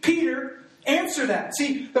see Peter answer that.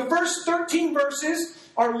 See, the first 13 verses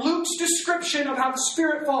are Luke's description of how the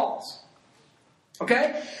Spirit falls.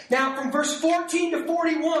 Okay? Now, from verse 14 to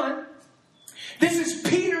 41, this is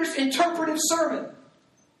Peter's interpretive sermon.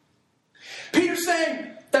 Peter's saying,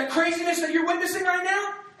 that craziness that you're witnessing right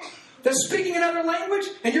now, that's speaking another language,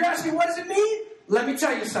 and you're asking, what does it mean? Let me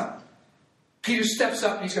tell you something. Peter steps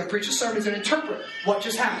up and he's going to preach a sermon. He's going to interpret what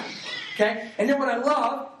just happened. Okay? And then what I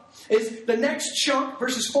love is the next chunk,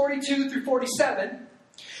 verses 42 through 47.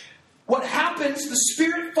 What happens, the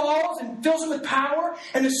Spirit falls and fills them with power,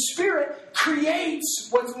 and the Spirit creates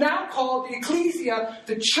what's now called the ecclesia,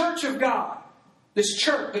 the church of God. This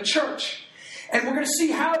church, the church. And we're going to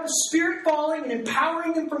see how the Spirit falling and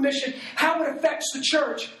empowering them for mission, how it affects the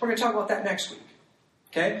church. We're going to talk about that next week.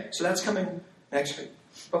 Okay? So that's coming next week.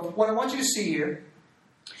 But what I want you to see here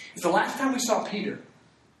is the last time we saw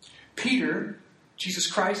Peter, Jesus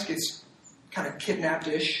Christ gets kind of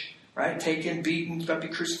kidnapped-ish, right? Taken, beaten, about to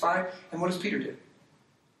be crucified. And what does Peter do?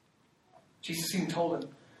 Jesus even told him,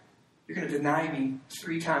 you're going to deny me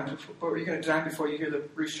 3 times, or you're going to deny me before you hear the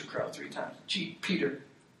rooster crow 3 times. Gee, Peter,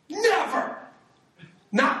 never!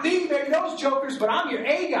 Not me, maybe those jokers, but I'm your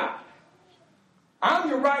A guy. I'm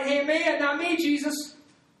your right-hand man, not me, Jesus.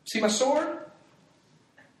 See my sword?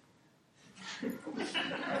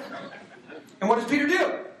 And what does Peter do?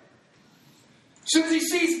 As soon as he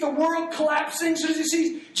sees the world collapsing, as soon as he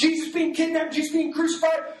sees Jesus being kidnapped, Jesus being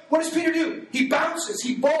crucified, what does Peter do? He bounces,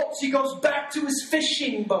 he bolts, he goes back to his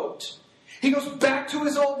fishing boat. He goes back to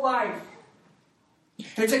his old life.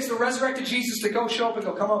 And it takes the resurrected Jesus to go show up and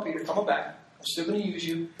go, come on, Peter, come on back. I'm still going to use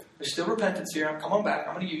you. There's still repentance here. Come on back.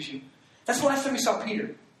 I'm going to use you. That's the last time we saw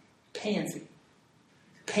Peter. Pansy.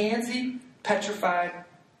 Pansy, petrified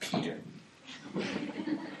Peter.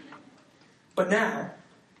 But now,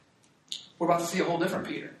 we're about to see a whole different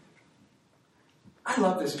Peter. I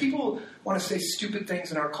love this. People want to say stupid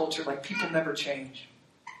things in our culture like people never change.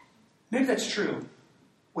 Maybe that's true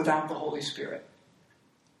without the Holy Spirit.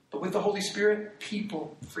 But with the Holy Spirit,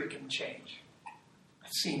 people freaking change.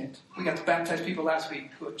 I've seen it. We got to baptize people last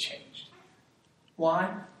week who have changed.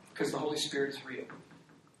 Why? Because the Holy Spirit is real.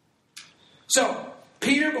 So,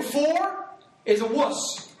 Peter before is a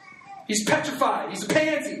wuss. He's petrified. He's a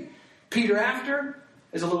pansy. Peter after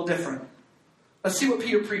is a little different. Let's see what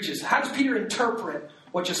Peter preaches. How does Peter interpret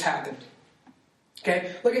what just happened?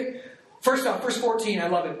 Okay, look at, first off, verse 14. I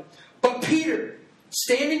love it. But Peter,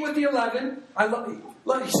 standing with the 11,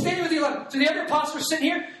 he's standing with the 11. So the other apostles are sitting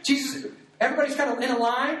here. Jesus, Everybody's kind of in a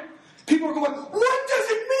line. People are going, what does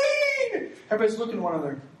it mean? Everybody's looking at one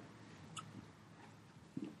another.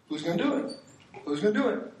 Who's going to do it? Who's going to do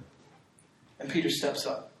it? And Peter steps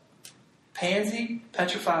up. Pansy,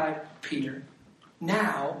 petrified Peter,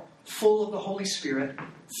 now full of the Holy Spirit,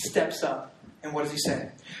 steps up. And what does he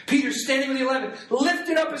say? Peter, standing with the 11,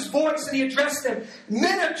 lifted up his voice and he addressed them.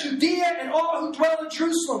 Men of Judea and all who dwell in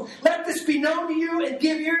Jerusalem, let this be known to you and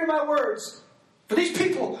give ear to my words. For these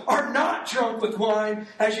people are not drunk with wine,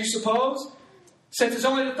 as you suppose, since it's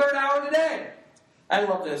only the third hour of the day. I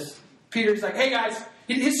love this. Peter's like, hey guys,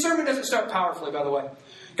 his sermon doesn't start powerfully, by the way.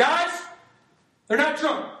 Guys, they're not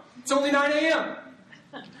drunk. It's only 9 a.m.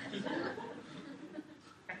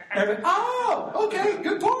 Everybody, oh, okay,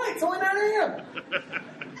 good point. It's only 9 a.m.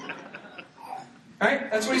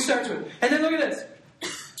 Right? That's what he starts with. And then look at this.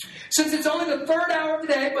 Since it's only the third hour of the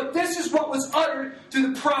day, but this is what was uttered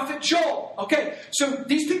through the prophet Joel. Okay, so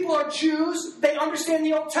these people are Jews. They understand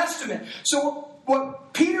the Old Testament. So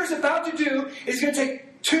what Peter's about to do is going to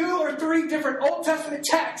take 2 or 3 different Old Testament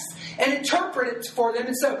texts and interpret it for them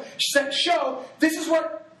and so show this is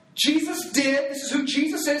what Jesus did. This is who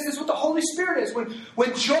Jesus is. This is what the Holy Spirit is.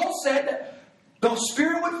 When Joel said that the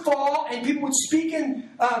Spirit would fall and people would speak in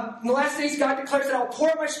the last days, God declares that I will pour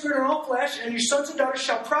out my Spirit on all flesh and your sons and daughters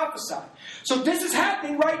shall prophesy. So this is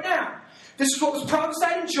happening right now. This is what was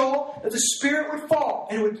prophesied in Joel, that the Spirit would fall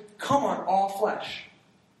and it would come on all flesh.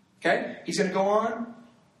 Okay? He's going to go on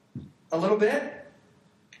a little bit.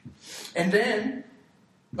 And then,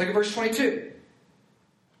 look at verse 22.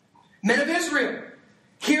 Men of Israel,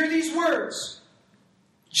 hear these words.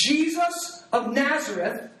 Jesus of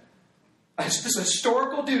Nazareth, this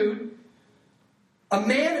historical dude, a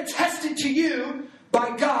man attested to you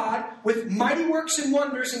by God with mighty works and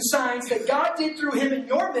wonders and signs that God did through him in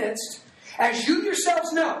your midst, as you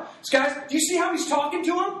yourselves know. So guys, do you see how he's talking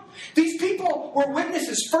to them? These people were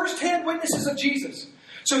witnesses, first-hand witnesses of Jesus.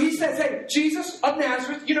 So he says, hey, Jesus of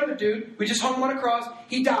Nazareth, you know the dude. We just hung him on a cross.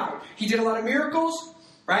 He died. He did a lot of miracles,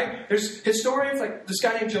 right? There's historians like this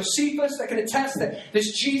guy named Josephus that can attest that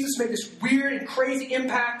this Jesus made this weird and crazy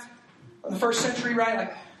impact in the first century, right?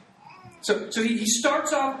 Like, so he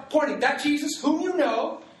starts off pointing, that Jesus, whom you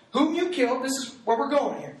know, whom you killed, this is where we're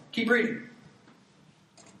going here. Keep reading.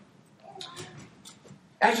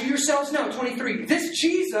 As you yourselves know, 23, this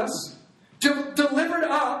Jesus delivered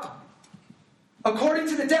up according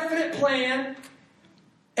to the definite plan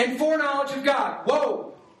and foreknowledge of God.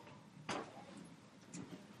 Whoa. Do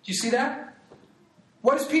you see that?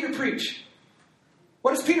 What does Peter preach?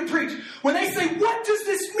 What does Peter preach? When they say, what does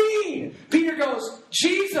this mean? Peter goes,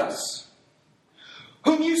 Jesus,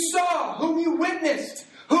 whom you saw, whom you witnessed,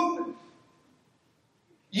 whom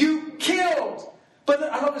you killed. But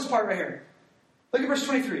I love this part right here. Look at verse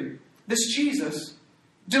 23. This Jesus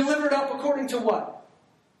delivered up according to what?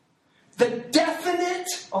 The definite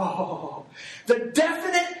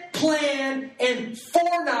plan and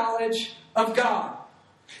foreknowledge of God.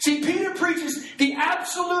 See, Peter preaches the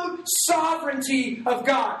absolute sovereignty of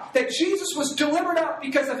God. That Jesus was delivered up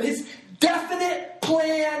because of his definite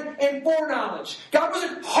plan and foreknowledge. God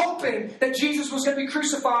wasn't hoping that Jesus was going to be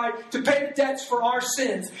crucified to pay the debts for our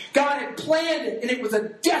sins. God had planned it, and it was a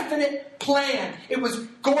definite plan. It was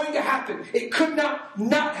going to happen. It could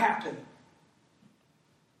not happen.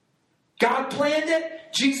 God planned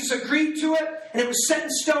it, Jesus agreed to it, and it was set in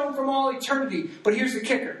stone from all eternity. But here's the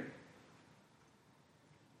kicker.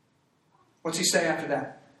 What's he say after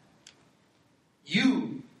that?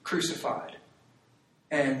 You crucified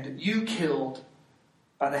and you killed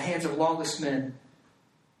by the hands of lawless men.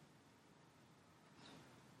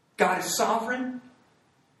 God is sovereign,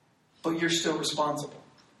 but you're still responsible.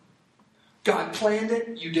 God planned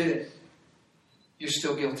it, you did it. You're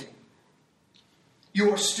still guilty. You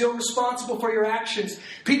are still responsible for your actions.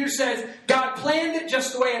 Peter says, God planned it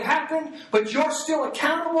just the way it happened, but you're still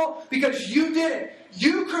accountable because you did it.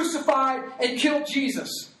 You crucified and killed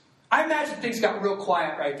Jesus. I imagine things got real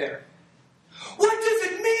quiet right there. What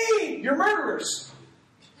does it mean? You're murderers.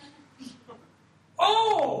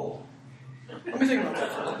 Oh! Let me think about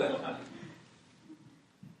that for a little bit.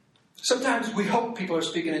 Sometimes we hope people are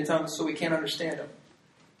speaking in tongues so we can't understand them.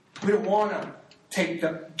 We don't want to take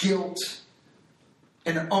the guilt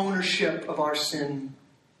and the ownership of our sin.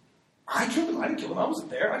 I killed him. I didn't kill him. I wasn't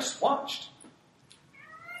there. I just watched.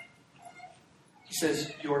 He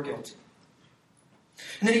says, you're guilty.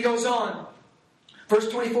 And then he goes on. Verse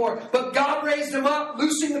 24, but God raised him up,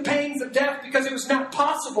 loosing the pains of death, because it was not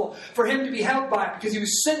possible for him to be held by it, because he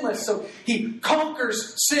was sinless. So he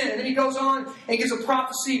conquers sin. And then he goes on and gives a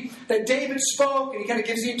prophecy that David spoke, and he kind of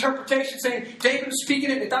gives the interpretation saying David was speaking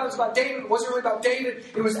it. They thought it was about David. It wasn't really about David.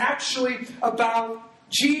 It was actually about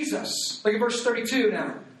Jesus. Look at verse 32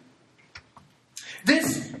 now.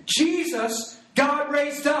 This Jesus God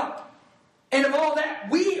raised up. And of all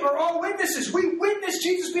that, we are all witnesses. We witness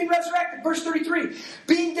Jesus being resurrected. Verse 33.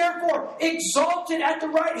 Being therefore exalted at the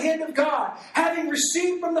right hand of God, having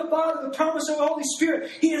received from the Father the promise of the Holy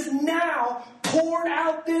Spirit, he has now poured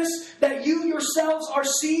out this that you yourselves are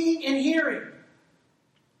seeing and hearing.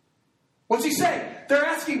 What's he say? They're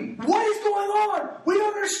asking, what is going on? We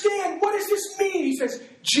don't understand. What does this mean? He says,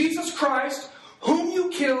 Jesus Christ, whom you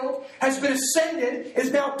killed, has been ascended,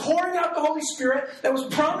 is now pouring out the Holy Spirit that was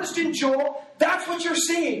promised in Joel. That's what you're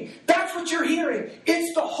seeing. That's what you're hearing.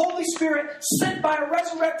 It's the Holy Spirit sent by a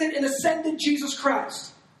resurrected and ascended Jesus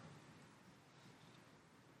Christ.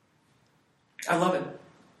 I love it.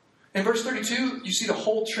 In verse 32, you see the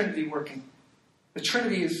whole Trinity working. The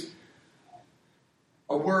Trinity is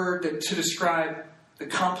a word that to describe the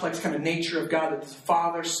complex kind of nature of God, that the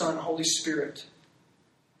Father, Son, Holy Spirit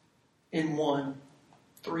in one,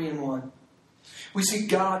 3 in 1. We see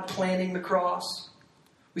God planning the cross.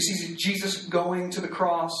 We see Jesus going to the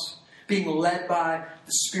cross, being led by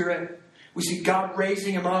the Spirit. We see God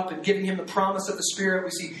raising him up and giving him the promise of the Spirit.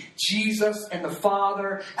 We see Jesus and the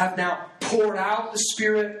Father have now poured out the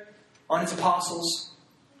Spirit on his apostles.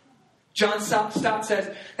 John Stott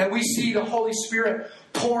says that we see the Holy Spirit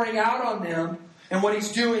pouring out on them, and what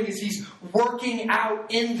he's doing is he's working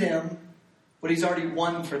out in them what he's already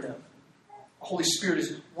won for them. The Holy Spirit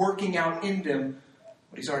is working out in them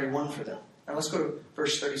what he's already won for them. Now let's go to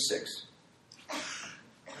verse 36.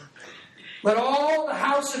 Let all the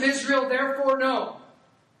house of Israel therefore know.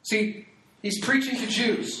 See, he's preaching to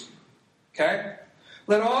Jews. Okay?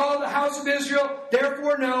 Let all the house of Israel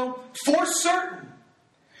therefore know for certain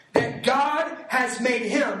that God has made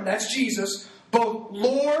him, that's Jesus, both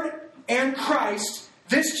Lord and Christ,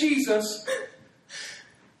 this Jesus,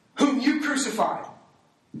 whom you crucified.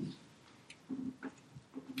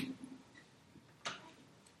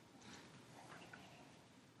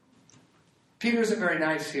 Peter isn't very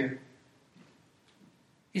nice here.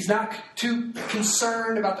 He's not too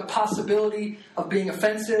concerned about the possibility of being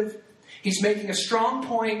offensive. He's making a strong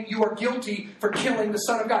point. You are guilty for killing the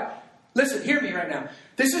Son of God. Listen, hear me right now.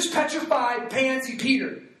 This is petrified, pansy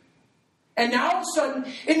Peter. And now all of a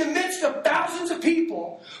sudden, in the midst of thousands of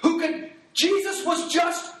people Jesus was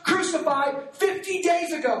just crucified 50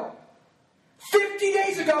 days ago. 50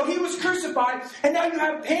 days ago, he was crucified, and now you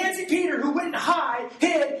have Pansy Peter, who wouldn't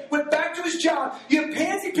hid, went back to his job. You have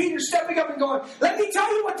Pansy Peter stepping up and going, let me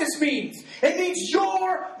tell you what this means. It means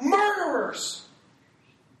you're murderers.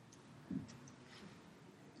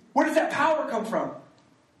 Where does that power come from?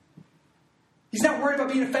 He's not worried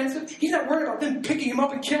about being offensive. He's not worried about them picking him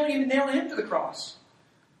up and killing him and nailing him to the cross.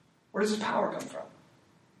 Where does his power come from?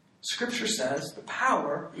 Scripture says the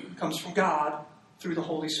power comes from God through the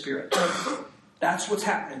Holy Spirit. That's what's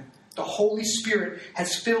happening. The Holy Spirit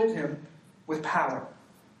has filled him with power.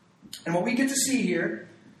 And what we get to see here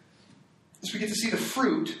is we get to see the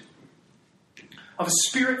fruit of a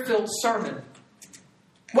Spirit-filled sermon.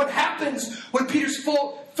 What happens when Peter's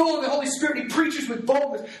full of the Holy Spirit and he preaches with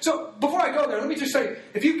boldness? So before I go there, let me just say,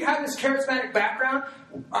 if you have this charismatic background,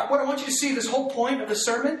 what I want you to see, this whole point of the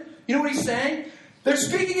sermon, you know what he's saying? They're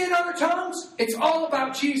speaking in other tongues. It's all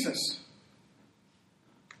about Jesus.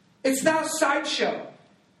 It's not a sideshow.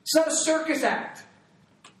 It's not a circus act.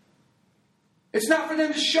 It's not for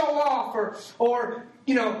them to show off or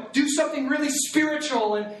do something really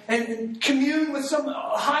spiritual and commune with some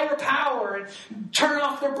higher power and turn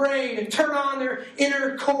off their brain and turn on their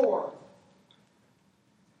inner core.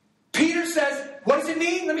 Peter says, what does it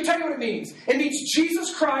mean? Let me tell you what it means. It means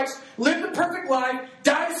Jesus Christ lived a perfect life,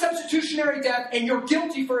 died a substitutionary death, and you're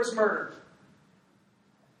guilty for his murder.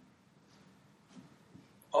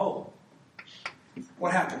 Oh.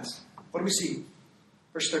 What happens? What do we see?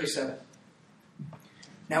 Verse 37.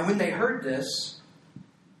 Now when they heard this,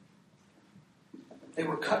 they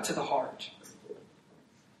were cut to the heart.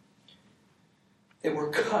 They were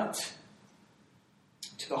cut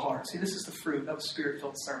to the heart. See, this is the fruit of a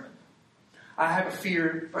Spirit-filled sermon. I have a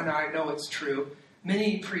fear, and I know it's true,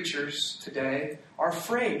 many preachers today are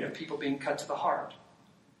afraid of people being cut to the heart.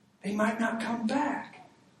 They might not come back.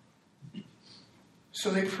 So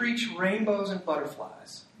they preach rainbows and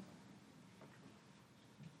butterflies.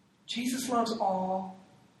 Jesus loves all.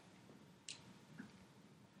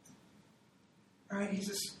 Right? He's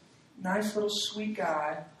this nice little sweet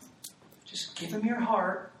guy. Just give him your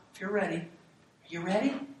heart if you're ready. Are you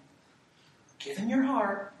ready? Give him your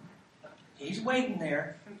heart. He's waiting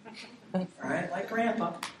there. All right, like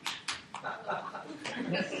Grandpa.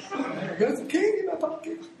 There goes the king in my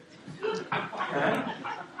pocket. All right?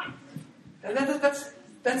 And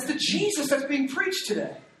that's the Jesus that's being preached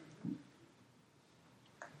today.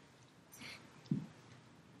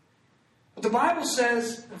 But the Bible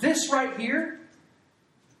says this right here,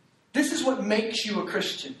 this is what makes you a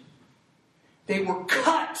Christian. They were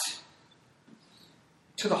cut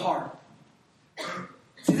to the heart.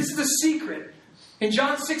 See, this is the secret. In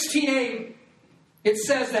John 16:8, it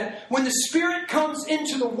says that when the Spirit comes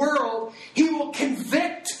into the world, He will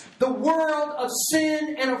convict the world of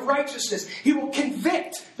sin and of righteousness. He will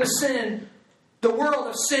convict the world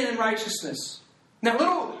of sin and righteousness. Now,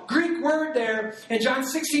 little Greek word there in John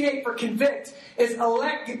 16:8 for convict is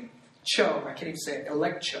electio. I can't even say it.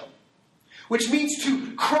 Electio. Which means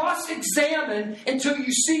to cross-examine until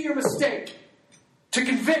you see your mistake. To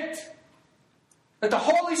convict. That the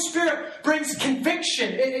Holy Spirit brings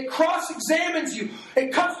conviction. It cross-examines you.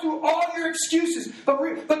 It cuts through all your excuses. But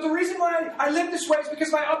the reason why I live this way is because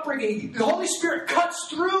of my upbringing. The Holy Spirit cuts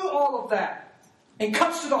through all of that. And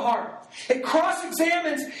cuts to the heart. It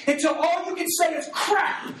cross-examines until all you can say is,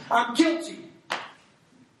 crap, I'm guilty.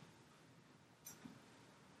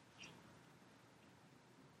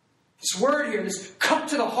 This word here, this cut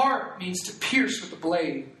to the heart, means to pierce with the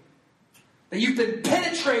blade. That you've been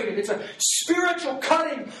penetrated. It's a spiritual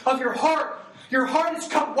cutting of your heart. Your heart is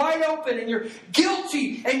cut wide open and you're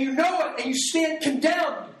guilty and you know it and you stand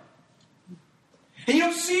condemned. And you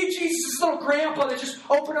don't see Jesus' little grandpa that just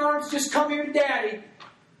open arms, just come here to daddy.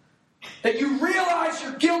 That you realize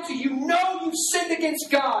you're guilty. You know you've sinned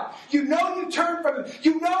against God. You know you turned from Him.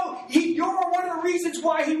 You know you're one of the reasons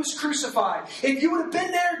why He was crucified. If you would have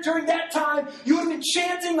been there during that time, you would have been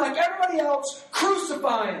chanting like everybody else,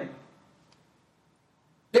 crucify Him.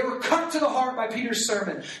 They were cut to the heart by Peter's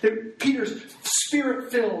sermon. Peter's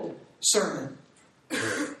Spirit-filled sermon.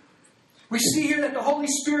 We see here that the Holy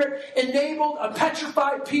Spirit enabled a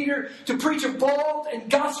petrified Peter to preach a bold and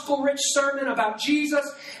gospel-rich sermon about Jesus.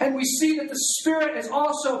 And we see that the Spirit is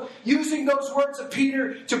also using those words of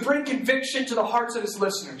Peter to bring conviction to the hearts of his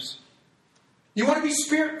listeners. You want to be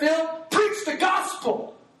Spirit-filled? Preach the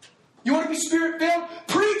gospel. You want to be Spirit-filled?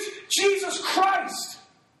 Preach Jesus Christ.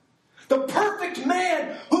 The perfect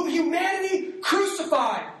man whom humanity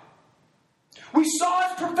crucified. We saw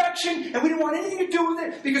His perfection and we didn't want anything to do with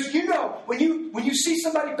it because you know, when you see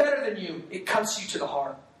somebody better than you, it cuts you to the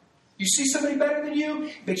heart. You see somebody better than you,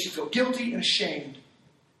 it makes you feel guilty and ashamed.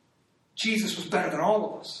 Jesus was better than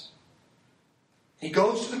all of us. He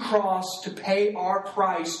goes to the cross to pay our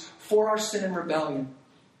price for our sin and rebellion.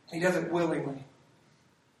 And He does it willingly.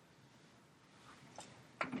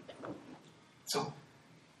 So,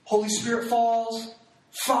 Holy Spirit falls,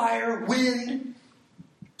 fire, wind,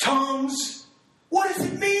 tongues. What does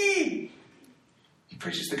it mean? He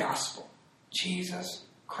preaches the gospel. Jesus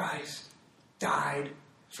Christ died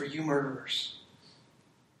for you murderers.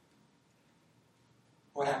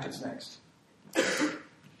 What happens next?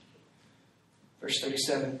 Verse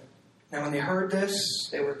 37. Now when they heard this,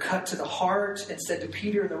 they were cut to the heart and said to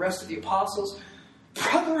Peter and the rest of the apostles,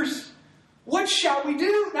 brothers, what shall we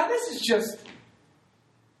do? Now this is just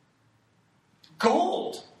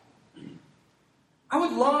gold. I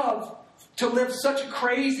would love to live such a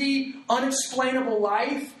crazy, unexplainable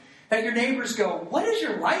life that your neighbors go, what does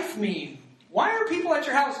your life mean? Why are people at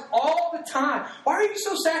your house all the time? Why are you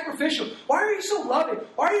so sacrificial? Why are you so loving?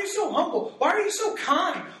 Why are you so humble? Why are you so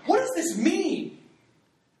kind? What does this mean?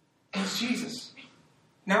 It's Jesus.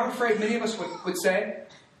 Now I'm afraid many of us would say,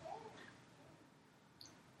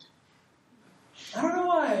 I don't know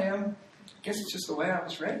why I am. I guess it's just the way I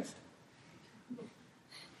was raised.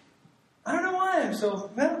 I don't know why I am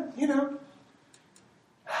so, well, you know,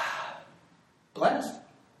 blessed.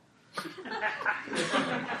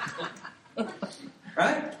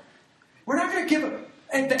 Right? We're not going to give up.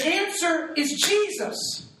 And the answer is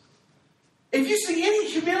Jesus. If you see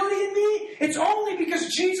any humility in me, it's only because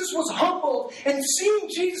Jesus was humbled and seeing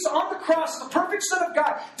Jesus on the cross, the perfect Son of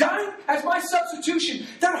God, dying as my substitution,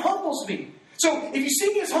 that humbles me. So if you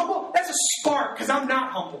see me as humble, that's a spark because I'm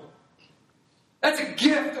not humble. That's a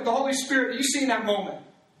gift of the Holy Spirit that you see in that moment.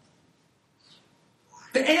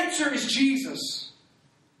 The answer is Jesus.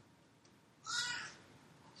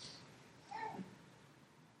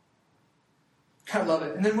 I love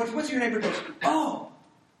it. And then what's your neighbor goes, oh,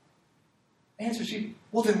 the answer is Jesus.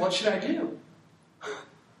 Well, then what should I do?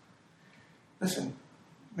 Listen,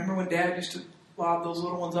 remember when Dad used to lob those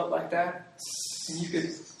little ones up like that? And you could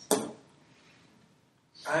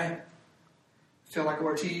Right? Feel like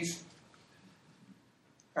Ortiz.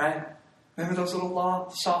 Right? Remember those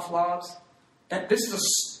little soft lobs? This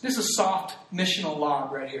is a soft missional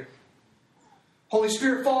lob right here. Holy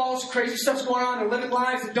Spirit falls, crazy stuff's going on, they're living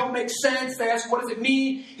lives that don't make sense. They ask, what does it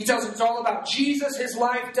mean? He tells them it's all about Jesus, His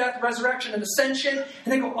life, death, resurrection, and ascension.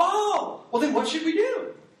 And they go, oh, well then what should we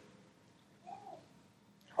do?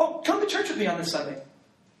 Oh, come to church with me on this Sunday.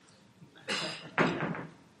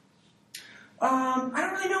 I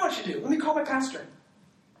don't really know what to do. Let me call my pastor.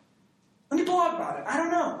 Let me blog about it. I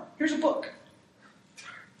don't know. Here's a book.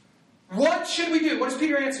 What should we do? What does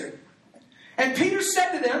Peter answer? And Peter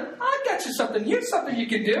said to them, I got you something. Here's something you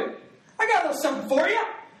can do. I got a little something for you.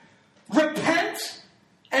 Repent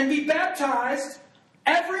and be baptized,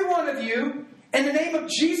 every one of you, in the name of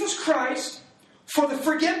Jesus Christ, for the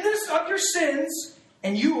forgiveness of your sins,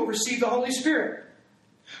 and you will receive the Holy Spirit.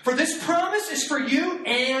 For this promise is for you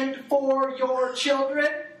and for your children.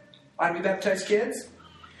 Why do we baptize kids?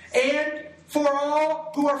 And for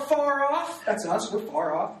all who are far off. That's us, we're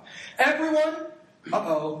far off. Everyone,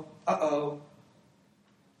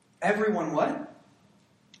 everyone what?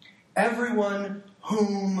 Everyone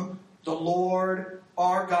whom the Lord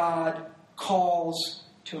our God calls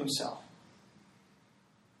to Himself.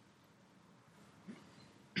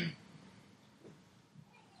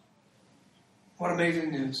 What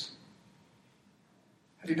amazing news.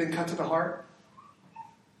 Have you been cut to the heart?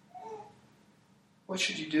 What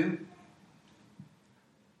should you do?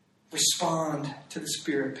 Respond to the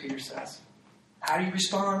Spirit, Peter says. How do you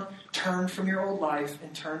respond? Turn from your old life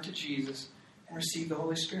and turn to Jesus and receive the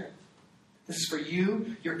Holy Spirit. This is for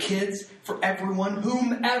you, your kids, for everyone,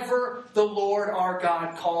 whomever the Lord our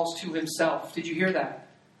God calls to Himself. Did you hear that?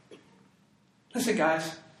 Listen,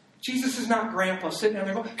 guys. Jesus is not grandpa sitting down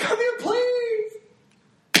there going, come here, please.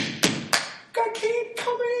 I can't,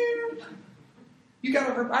 come here.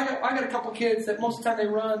 I got a couple kids that most of the time they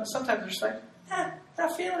run. Sometimes they're just like,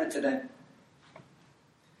 not feeling it today.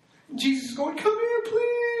 And Jesus is going, come here,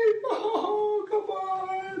 please. Oh, come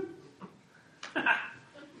on.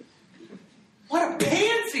 What a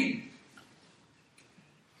pansy.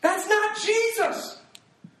 That's not Jesus.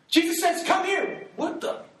 Jesus says, come here. What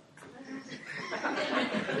the?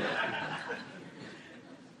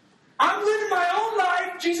 I'm living my own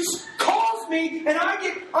life. Jesus calls me and I'm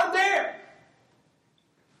there.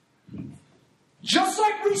 Just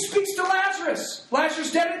like when He speaks to Lazarus.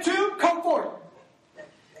 Lazarus dead in the tomb, come forth.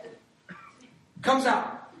 Comes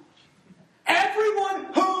out. Everyone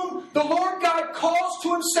whom the Lord God calls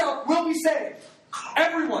to Himself will be saved.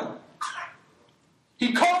 Everyone.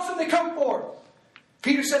 He calls them, they come forth.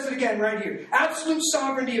 Peter says it again right here. Absolute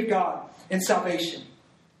sovereignty of God in salvation.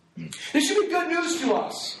 This should be good news to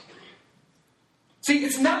us. See,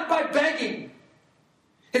 it's not by begging.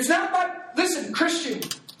 It's not by, listen, Christian,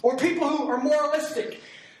 or people who are moralistic.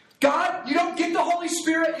 God, you don't get the Holy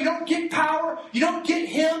Spirit, you don't get power, you don't get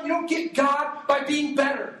Him, you don't get God by being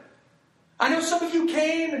better. I know some of you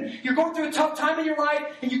came and you're going through a tough time in your life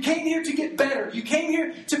and you came here to get better. You came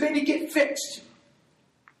here to maybe get fixed.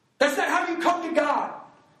 That's not how you come to God.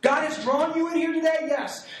 God has drawn you in here today,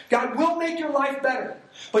 yes. God will make your life better.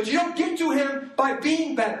 But you don't get to Him by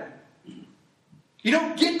being better. You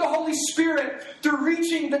don't get the Holy Spirit through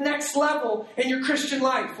reaching the next level in your Christian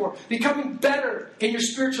life or becoming better in your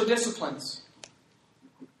spiritual disciplines.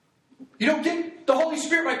 You don't get the Holy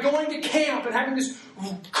Spirit by going to camp and having this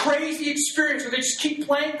crazy experience where they just keep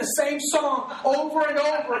playing the same song over and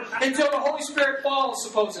over until the Holy Spirit falls,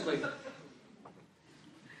 supposedly.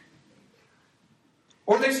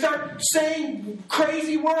 Or they start saying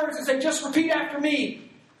crazy words and say, just repeat after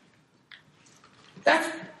me. That's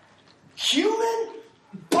human,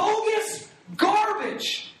 bogus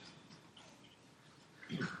garbage.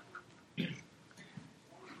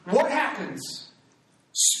 What happens?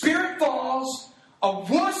 Spirit falls. A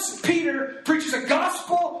wuss, Peter, preaches a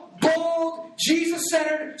gospel, bold,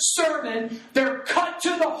 Jesus-centered sermon. They're cut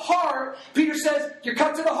to the heart. Peter says, you're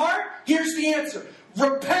cut to the heart? Here's the answer.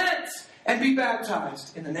 Repent and be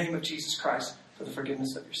baptized in the name of Jesus Christ for the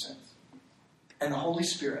forgiveness of your sins. And the Holy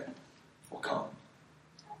Spirit will come.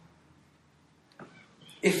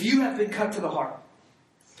 If you have been cut to the heart,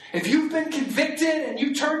 if you've been convicted and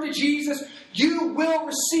you turn to Jesus, you will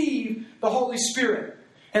receive the Holy Spirit.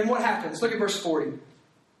 And what happens? Look at verse 40.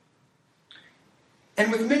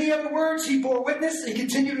 And with many other words he bore witness and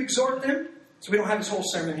continued to exhort them. So we don't have his whole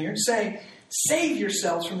sermon here. Saying, save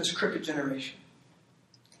yourselves from this crooked generation.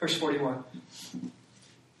 Verse 41.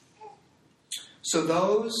 So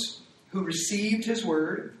those who received his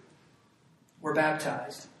word were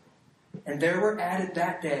baptized. And there were added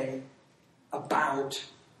that day about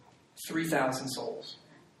 3,000 souls.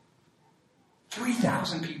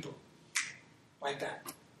 3,000 people. Like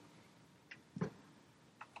that.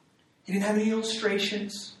 He didn't have any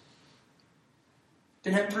illustrations.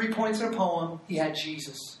 Didn't have 3 points in a poem. He had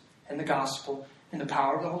Jesus and the gospel and the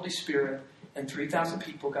power of the Holy Spirit, and 3,000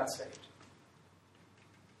 people got saved.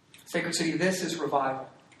 Sacred City, this is revival.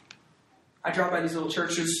 I drive by these little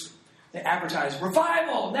churches. They advertise,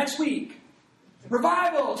 revival next week.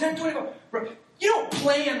 Revival, 10:24. You don't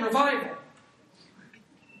plan revival.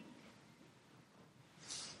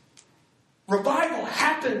 Revival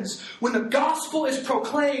happens when the gospel is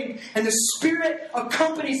proclaimed and the Spirit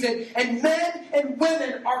accompanies it, and men and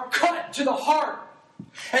women are cut to the heart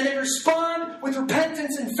and they respond with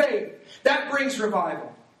repentance and faith. That brings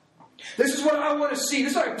revival. This is what I want to see.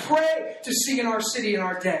 This is what I pray to see in our city, in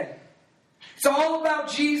our day. It's all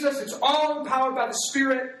about Jesus. It's all empowered by the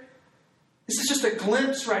Spirit. This is just a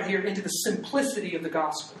glimpse right here into the simplicity of the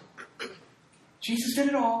gospel. Jesus did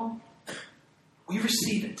it all. We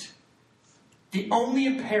receive it. The only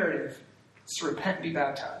imperative is to repent and be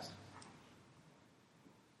baptized.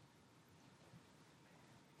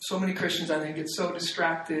 So many Christians, I think, get so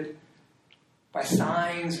distracted by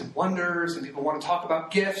signs and wonders, and people want to talk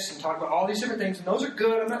about gifts and talk about all these different things, and those are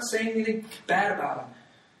good. I'm not saying anything bad about them.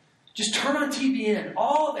 Just turn on TBN.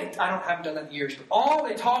 I haven't done that in years, but all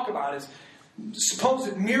they talk about is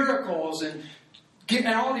supposed miracles and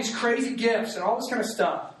all these crazy gifts and all this kind of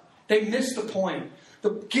stuff. They miss the point.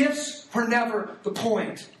 The gifts were never the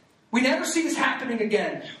point. We never see this happening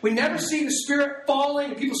again. We never see the Spirit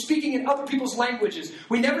falling and people speaking in other people's languages.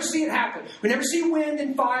 We never see it happen. We never see wind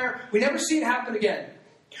and fire. We never see it happen again.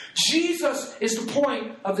 Jesus is the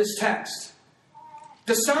point of this text.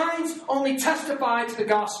 The signs only testify to the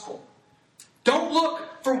gospel. Don't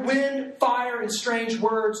look for wind, fire, and strange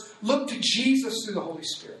words. Look to Jesus through the Holy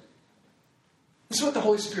Spirit. This is what the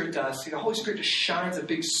Holy Spirit does. See, the Holy Spirit just shines a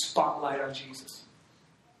big spotlight on Jesus.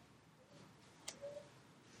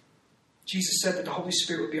 Jesus said that the Holy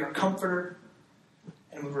Spirit would be our comforter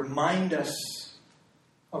and would remind us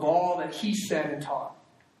of all that He said and taught.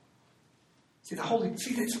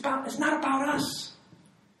 It's not about us.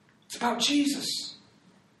 It's about Jesus.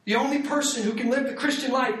 The only person who can live the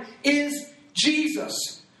Christian life is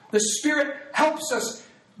Jesus. The Spirit helps us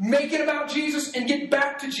make it about Jesus and get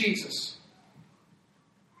back to Jesus.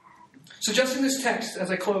 So just in this text, as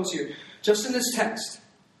I close here, just in this text,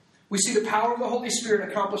 we see the power of the Holy Spirit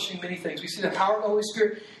accomplishing many things. We see the power of the Holy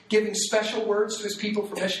Spirit giving special words to His people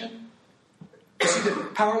for mission. We see the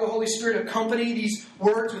power of the Holy Spirit accompany these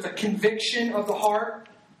words with a conviction of the heart.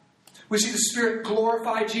 We see the Spirit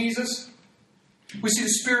glorify Jesus. We see the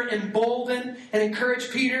Spirit embolden and encourage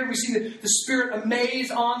Peter. We see the Spirit amaze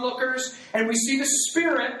onlookers. And we see the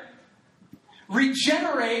Spirit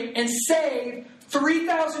regenerate and save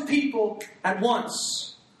 3,000 people at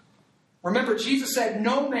once. Remember, Jesus said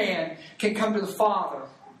no man can come to the Father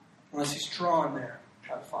unless he's drawn there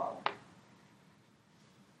by the Father.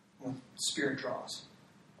 When the Spirit draws.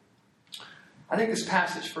 I think this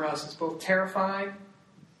passage for us is both terrifying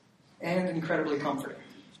and incredibly comforting.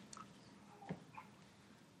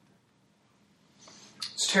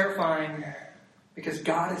 It's terrifying because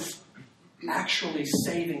God is actually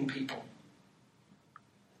saving people.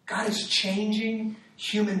 God is changing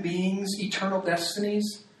human beings' eternal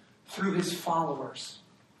destinies through His followers.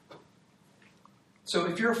 So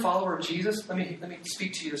if you're a follower of Jesus, let me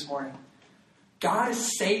speak to you this morning. God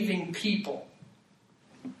is saving people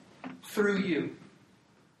through you.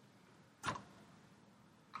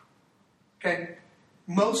 Okay?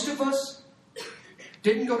 Most of us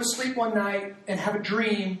didn't go to sleep one night and have a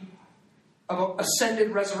dream of an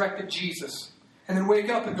ascended, resurrected Jesus. And then wake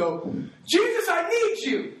up and go, Jesus, I need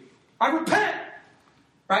you. I repent.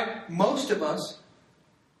 Right? Most of us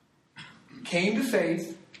came to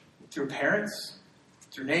faith through parents,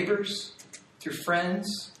 through neighbors, through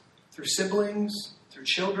friends, through siblings, through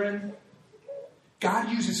children. God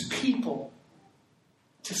uses people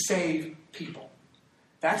to save people.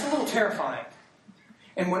 That's a little terrifying.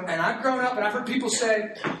 And I've grown up and I've heard people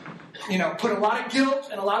say, put a lot of guilt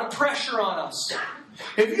and a lot of pressure on us.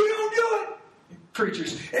 If you don't do it,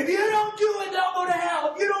 preachers, if you don't do it, they'll go to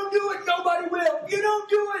hell. If you don't do it, nobody will. If you don't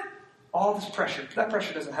do it, all this pressure. That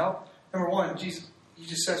pressure doesn't help. Number one, Jesus, He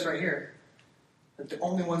just says right here that the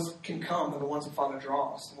only ones that can come are the ones the Father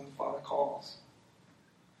draws, the ones the Father calls.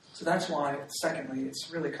 So that's why, secondly,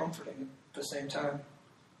 it's really comforting at the same time.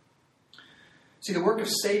 See, the work of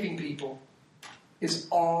saving people is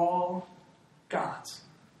all God's.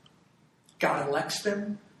 God elects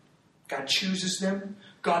them. God chooses them.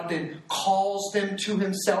 God then calls them to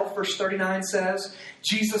Himself, verse 39 says.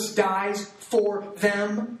 Jesus dies for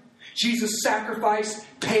them. Jesus' sacrifice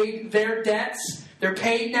paid their debts. They're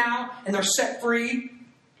paid now and they're set free.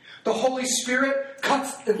 The Holy Spirit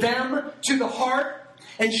cuts them to the heart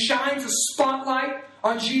and shines a spotlight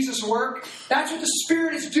on Jesus' work. That's what the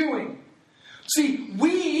Spirit is doing. See,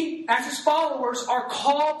 we, as His followers, are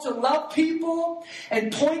called to love people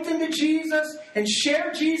and point them to Jesus and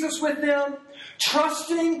share Jesus with them,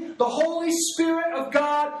 trusting the Holy Spirit of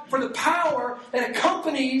God for the power that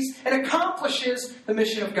accompanies and accomplishes the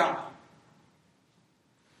mission of God.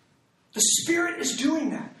 The Spirit is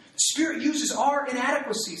doing that. The Spirit uses our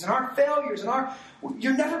inadequacies and our failures and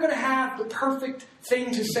You're never going to have the perfect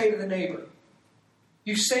thing to say to the neighbor.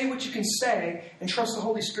 You say what you can say and trust the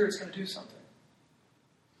Holy Spirit's going to do something.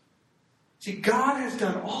 See, God has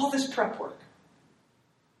done all this prep work.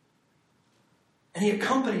 And He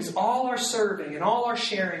accompanies all our serving and all our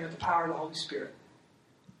sharing with the power of the Holy Spirit.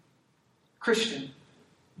 Christian,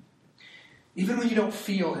 even when you don't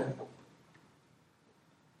feel Him,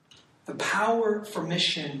 the power for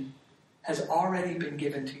mission has already been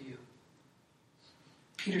given to you.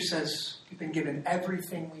 Peter says, you've been given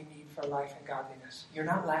everything we need for life and godliness. You're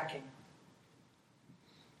not lacking.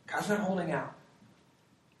 God's not holding out.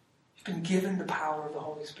 You've been given the power of the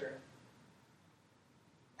Holy Spirit.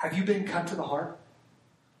 Have you been cut to the heart?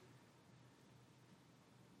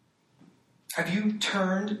 Have you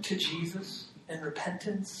turned to Jesus in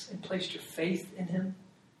repentance and placed your faith in Him?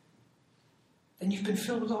 Then you've been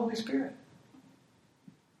filled with the Holy Spirit.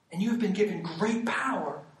 And you have been given great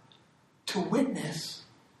power to witness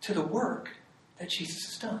to the work that Jesus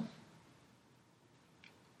has done.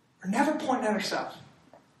 We're never pointing at ourselves.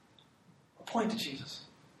 We're pointing to Jesus.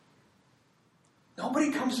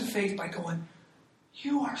 Nobody comes to faith by going,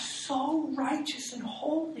 you are so righteous and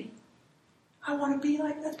holy. I want to be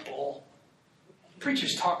like that. Bull.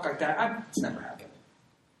 Preachers talk like that. It's never happened.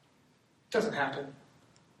 It doesn't happen.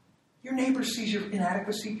 Your neighbor sees your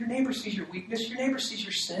inadequacy. Your neighbor sees your weakness. Your neighbor sees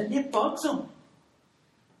your sin. It bugs them.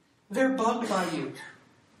 They're bugged by you.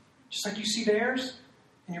 Just like you see theirs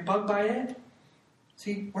and you're bugged by it.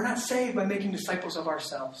 See, we're not saved by making disciples of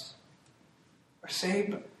ourselves. We're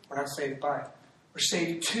saved, but we're not saved by it. We're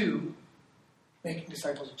saved to making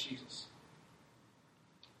disciples of Jesus.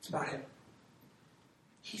 It's about Him.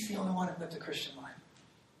 He's the only one who lived a Christian life.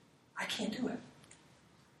 I can't do it.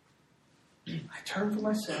 I turn from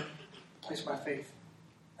my sin, place my faith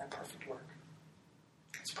in that perfect work.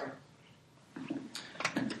 Let's pray.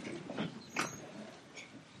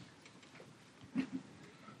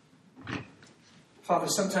 Father,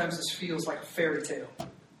 sometimes this feels like a fairy tale.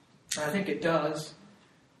 And I think it does,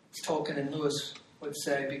 as Tolkien and Lewis would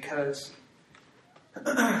say, because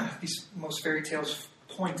most fairy tales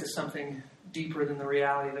point to something deeper than the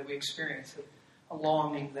reality that we experience. A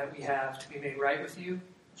longing that we have to be made right with you.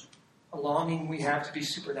 A longing we have to be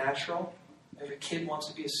supernatural. Every kid wants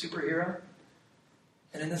to be a superhero.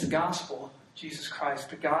 And in this gospel, Jesus Christ,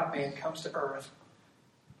 the God-man, comes to earth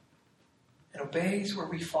and obeys where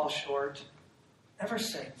we fall short, never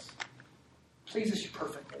sins, pleases you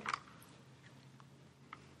perfectly,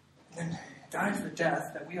 and then dies the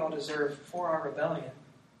death that we all deserve for our rebellion,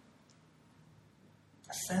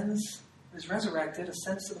 ascends, is resurrected,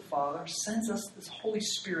 ascends to the Father, sends us this Holy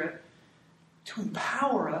Spirit to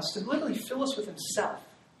empower us, to literally fill us with Himself,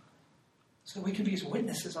 so that we can be His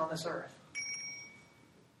witnesses on this earth.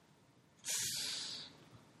 It's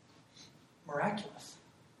miraculous.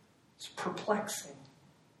 It's perplexing.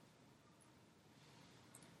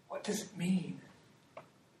 What does it mean?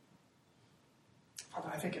 Father,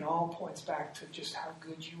 I think it all points back to just how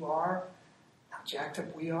good you are, how jacked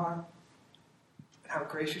up we are, and how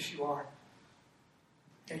gracious you are.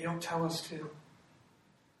 And you don't tell us to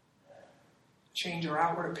change our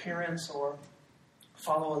outward appearance or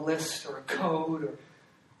follow a list or a code. Or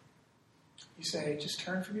you say, just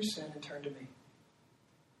turn from your sin and turn to me.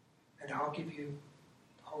 And I'll give you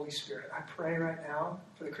the Holy Spirit. I pray right now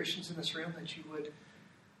for the Christians in this room that you would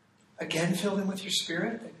again fill them with your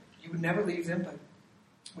Spirit, that you would never leave them. But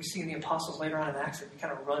we see in the apostles later on in Acts that we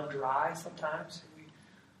kind of run dry sometimes. We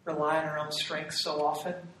rely on our own strength so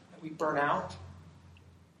often that we burn out.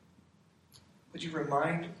 Would you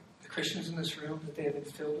remind the Christians in this room that they have been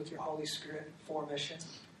filled with your Holy Spirit for mission?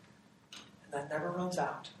 And that never runs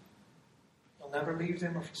out. You'll never leave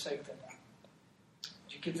them or forsake them.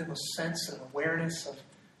 Would you give them a sense and awareness of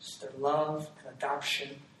just their love and adoption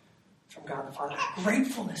from God the Father?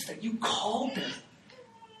 Gratefulness that you called them.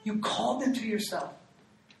 You called them to yourself.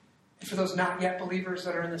 And for those not yet believers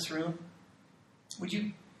that are in this room, would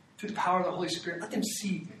you, through the power of the Holy Spirit, let them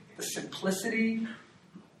see the simplicity,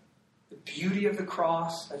 the beauty of the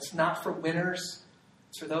cross. That's not for winners.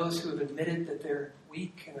 It's for those who have admitted that they're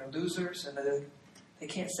weak and they're losers and that they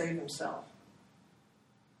can't save themselves.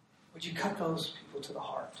 Would you cut those people to the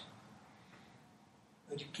heart?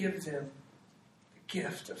 Would you give them the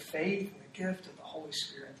gift of faith and the gift of the Holy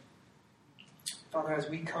Spirit? Father, as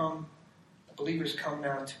we come, the believers come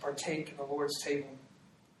now to partake in the Lord's table,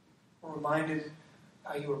 we're reminded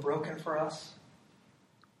how you were broken for us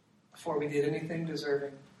before we did anything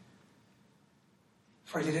deserving,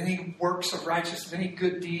 before we did any works of righteousness, any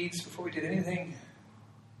good deeds, before we did anything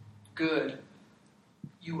good,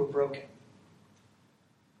 you were broken.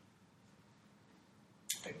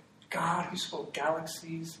 The God who spoke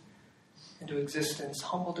galaxies into existence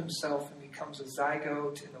humbled himself and becomes a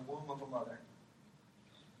zygote in the womb of a mother.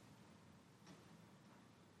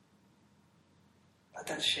 Let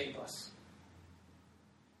that shape us.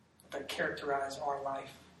 Let that characterize our life.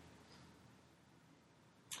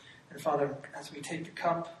 And Father, as we take the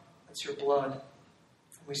cup, that's your blood.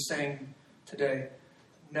 And we sing today,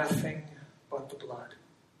 nothing but the blood.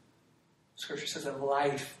 Scripture says that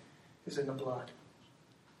life is in the blood.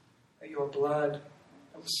 That your blood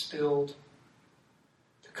that was spilled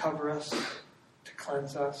to cover us, to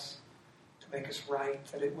cleanse us, to make us right,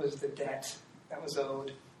 that it was the debt that was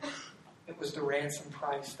owed. It was the ransom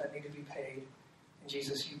price that needed to be paid. And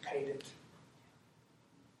Jesus, you paid it.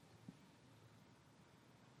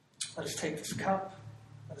 Let us take this cup.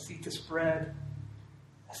 Let us eat this bread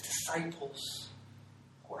as disciples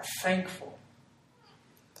who are thankful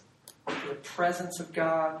for the presence of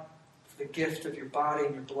God, for the gift of your body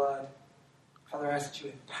and your blood. Father, I ask that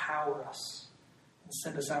you empower us and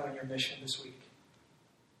send us out on your mission this week.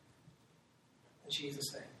 In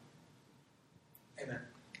Jesus' name, amen.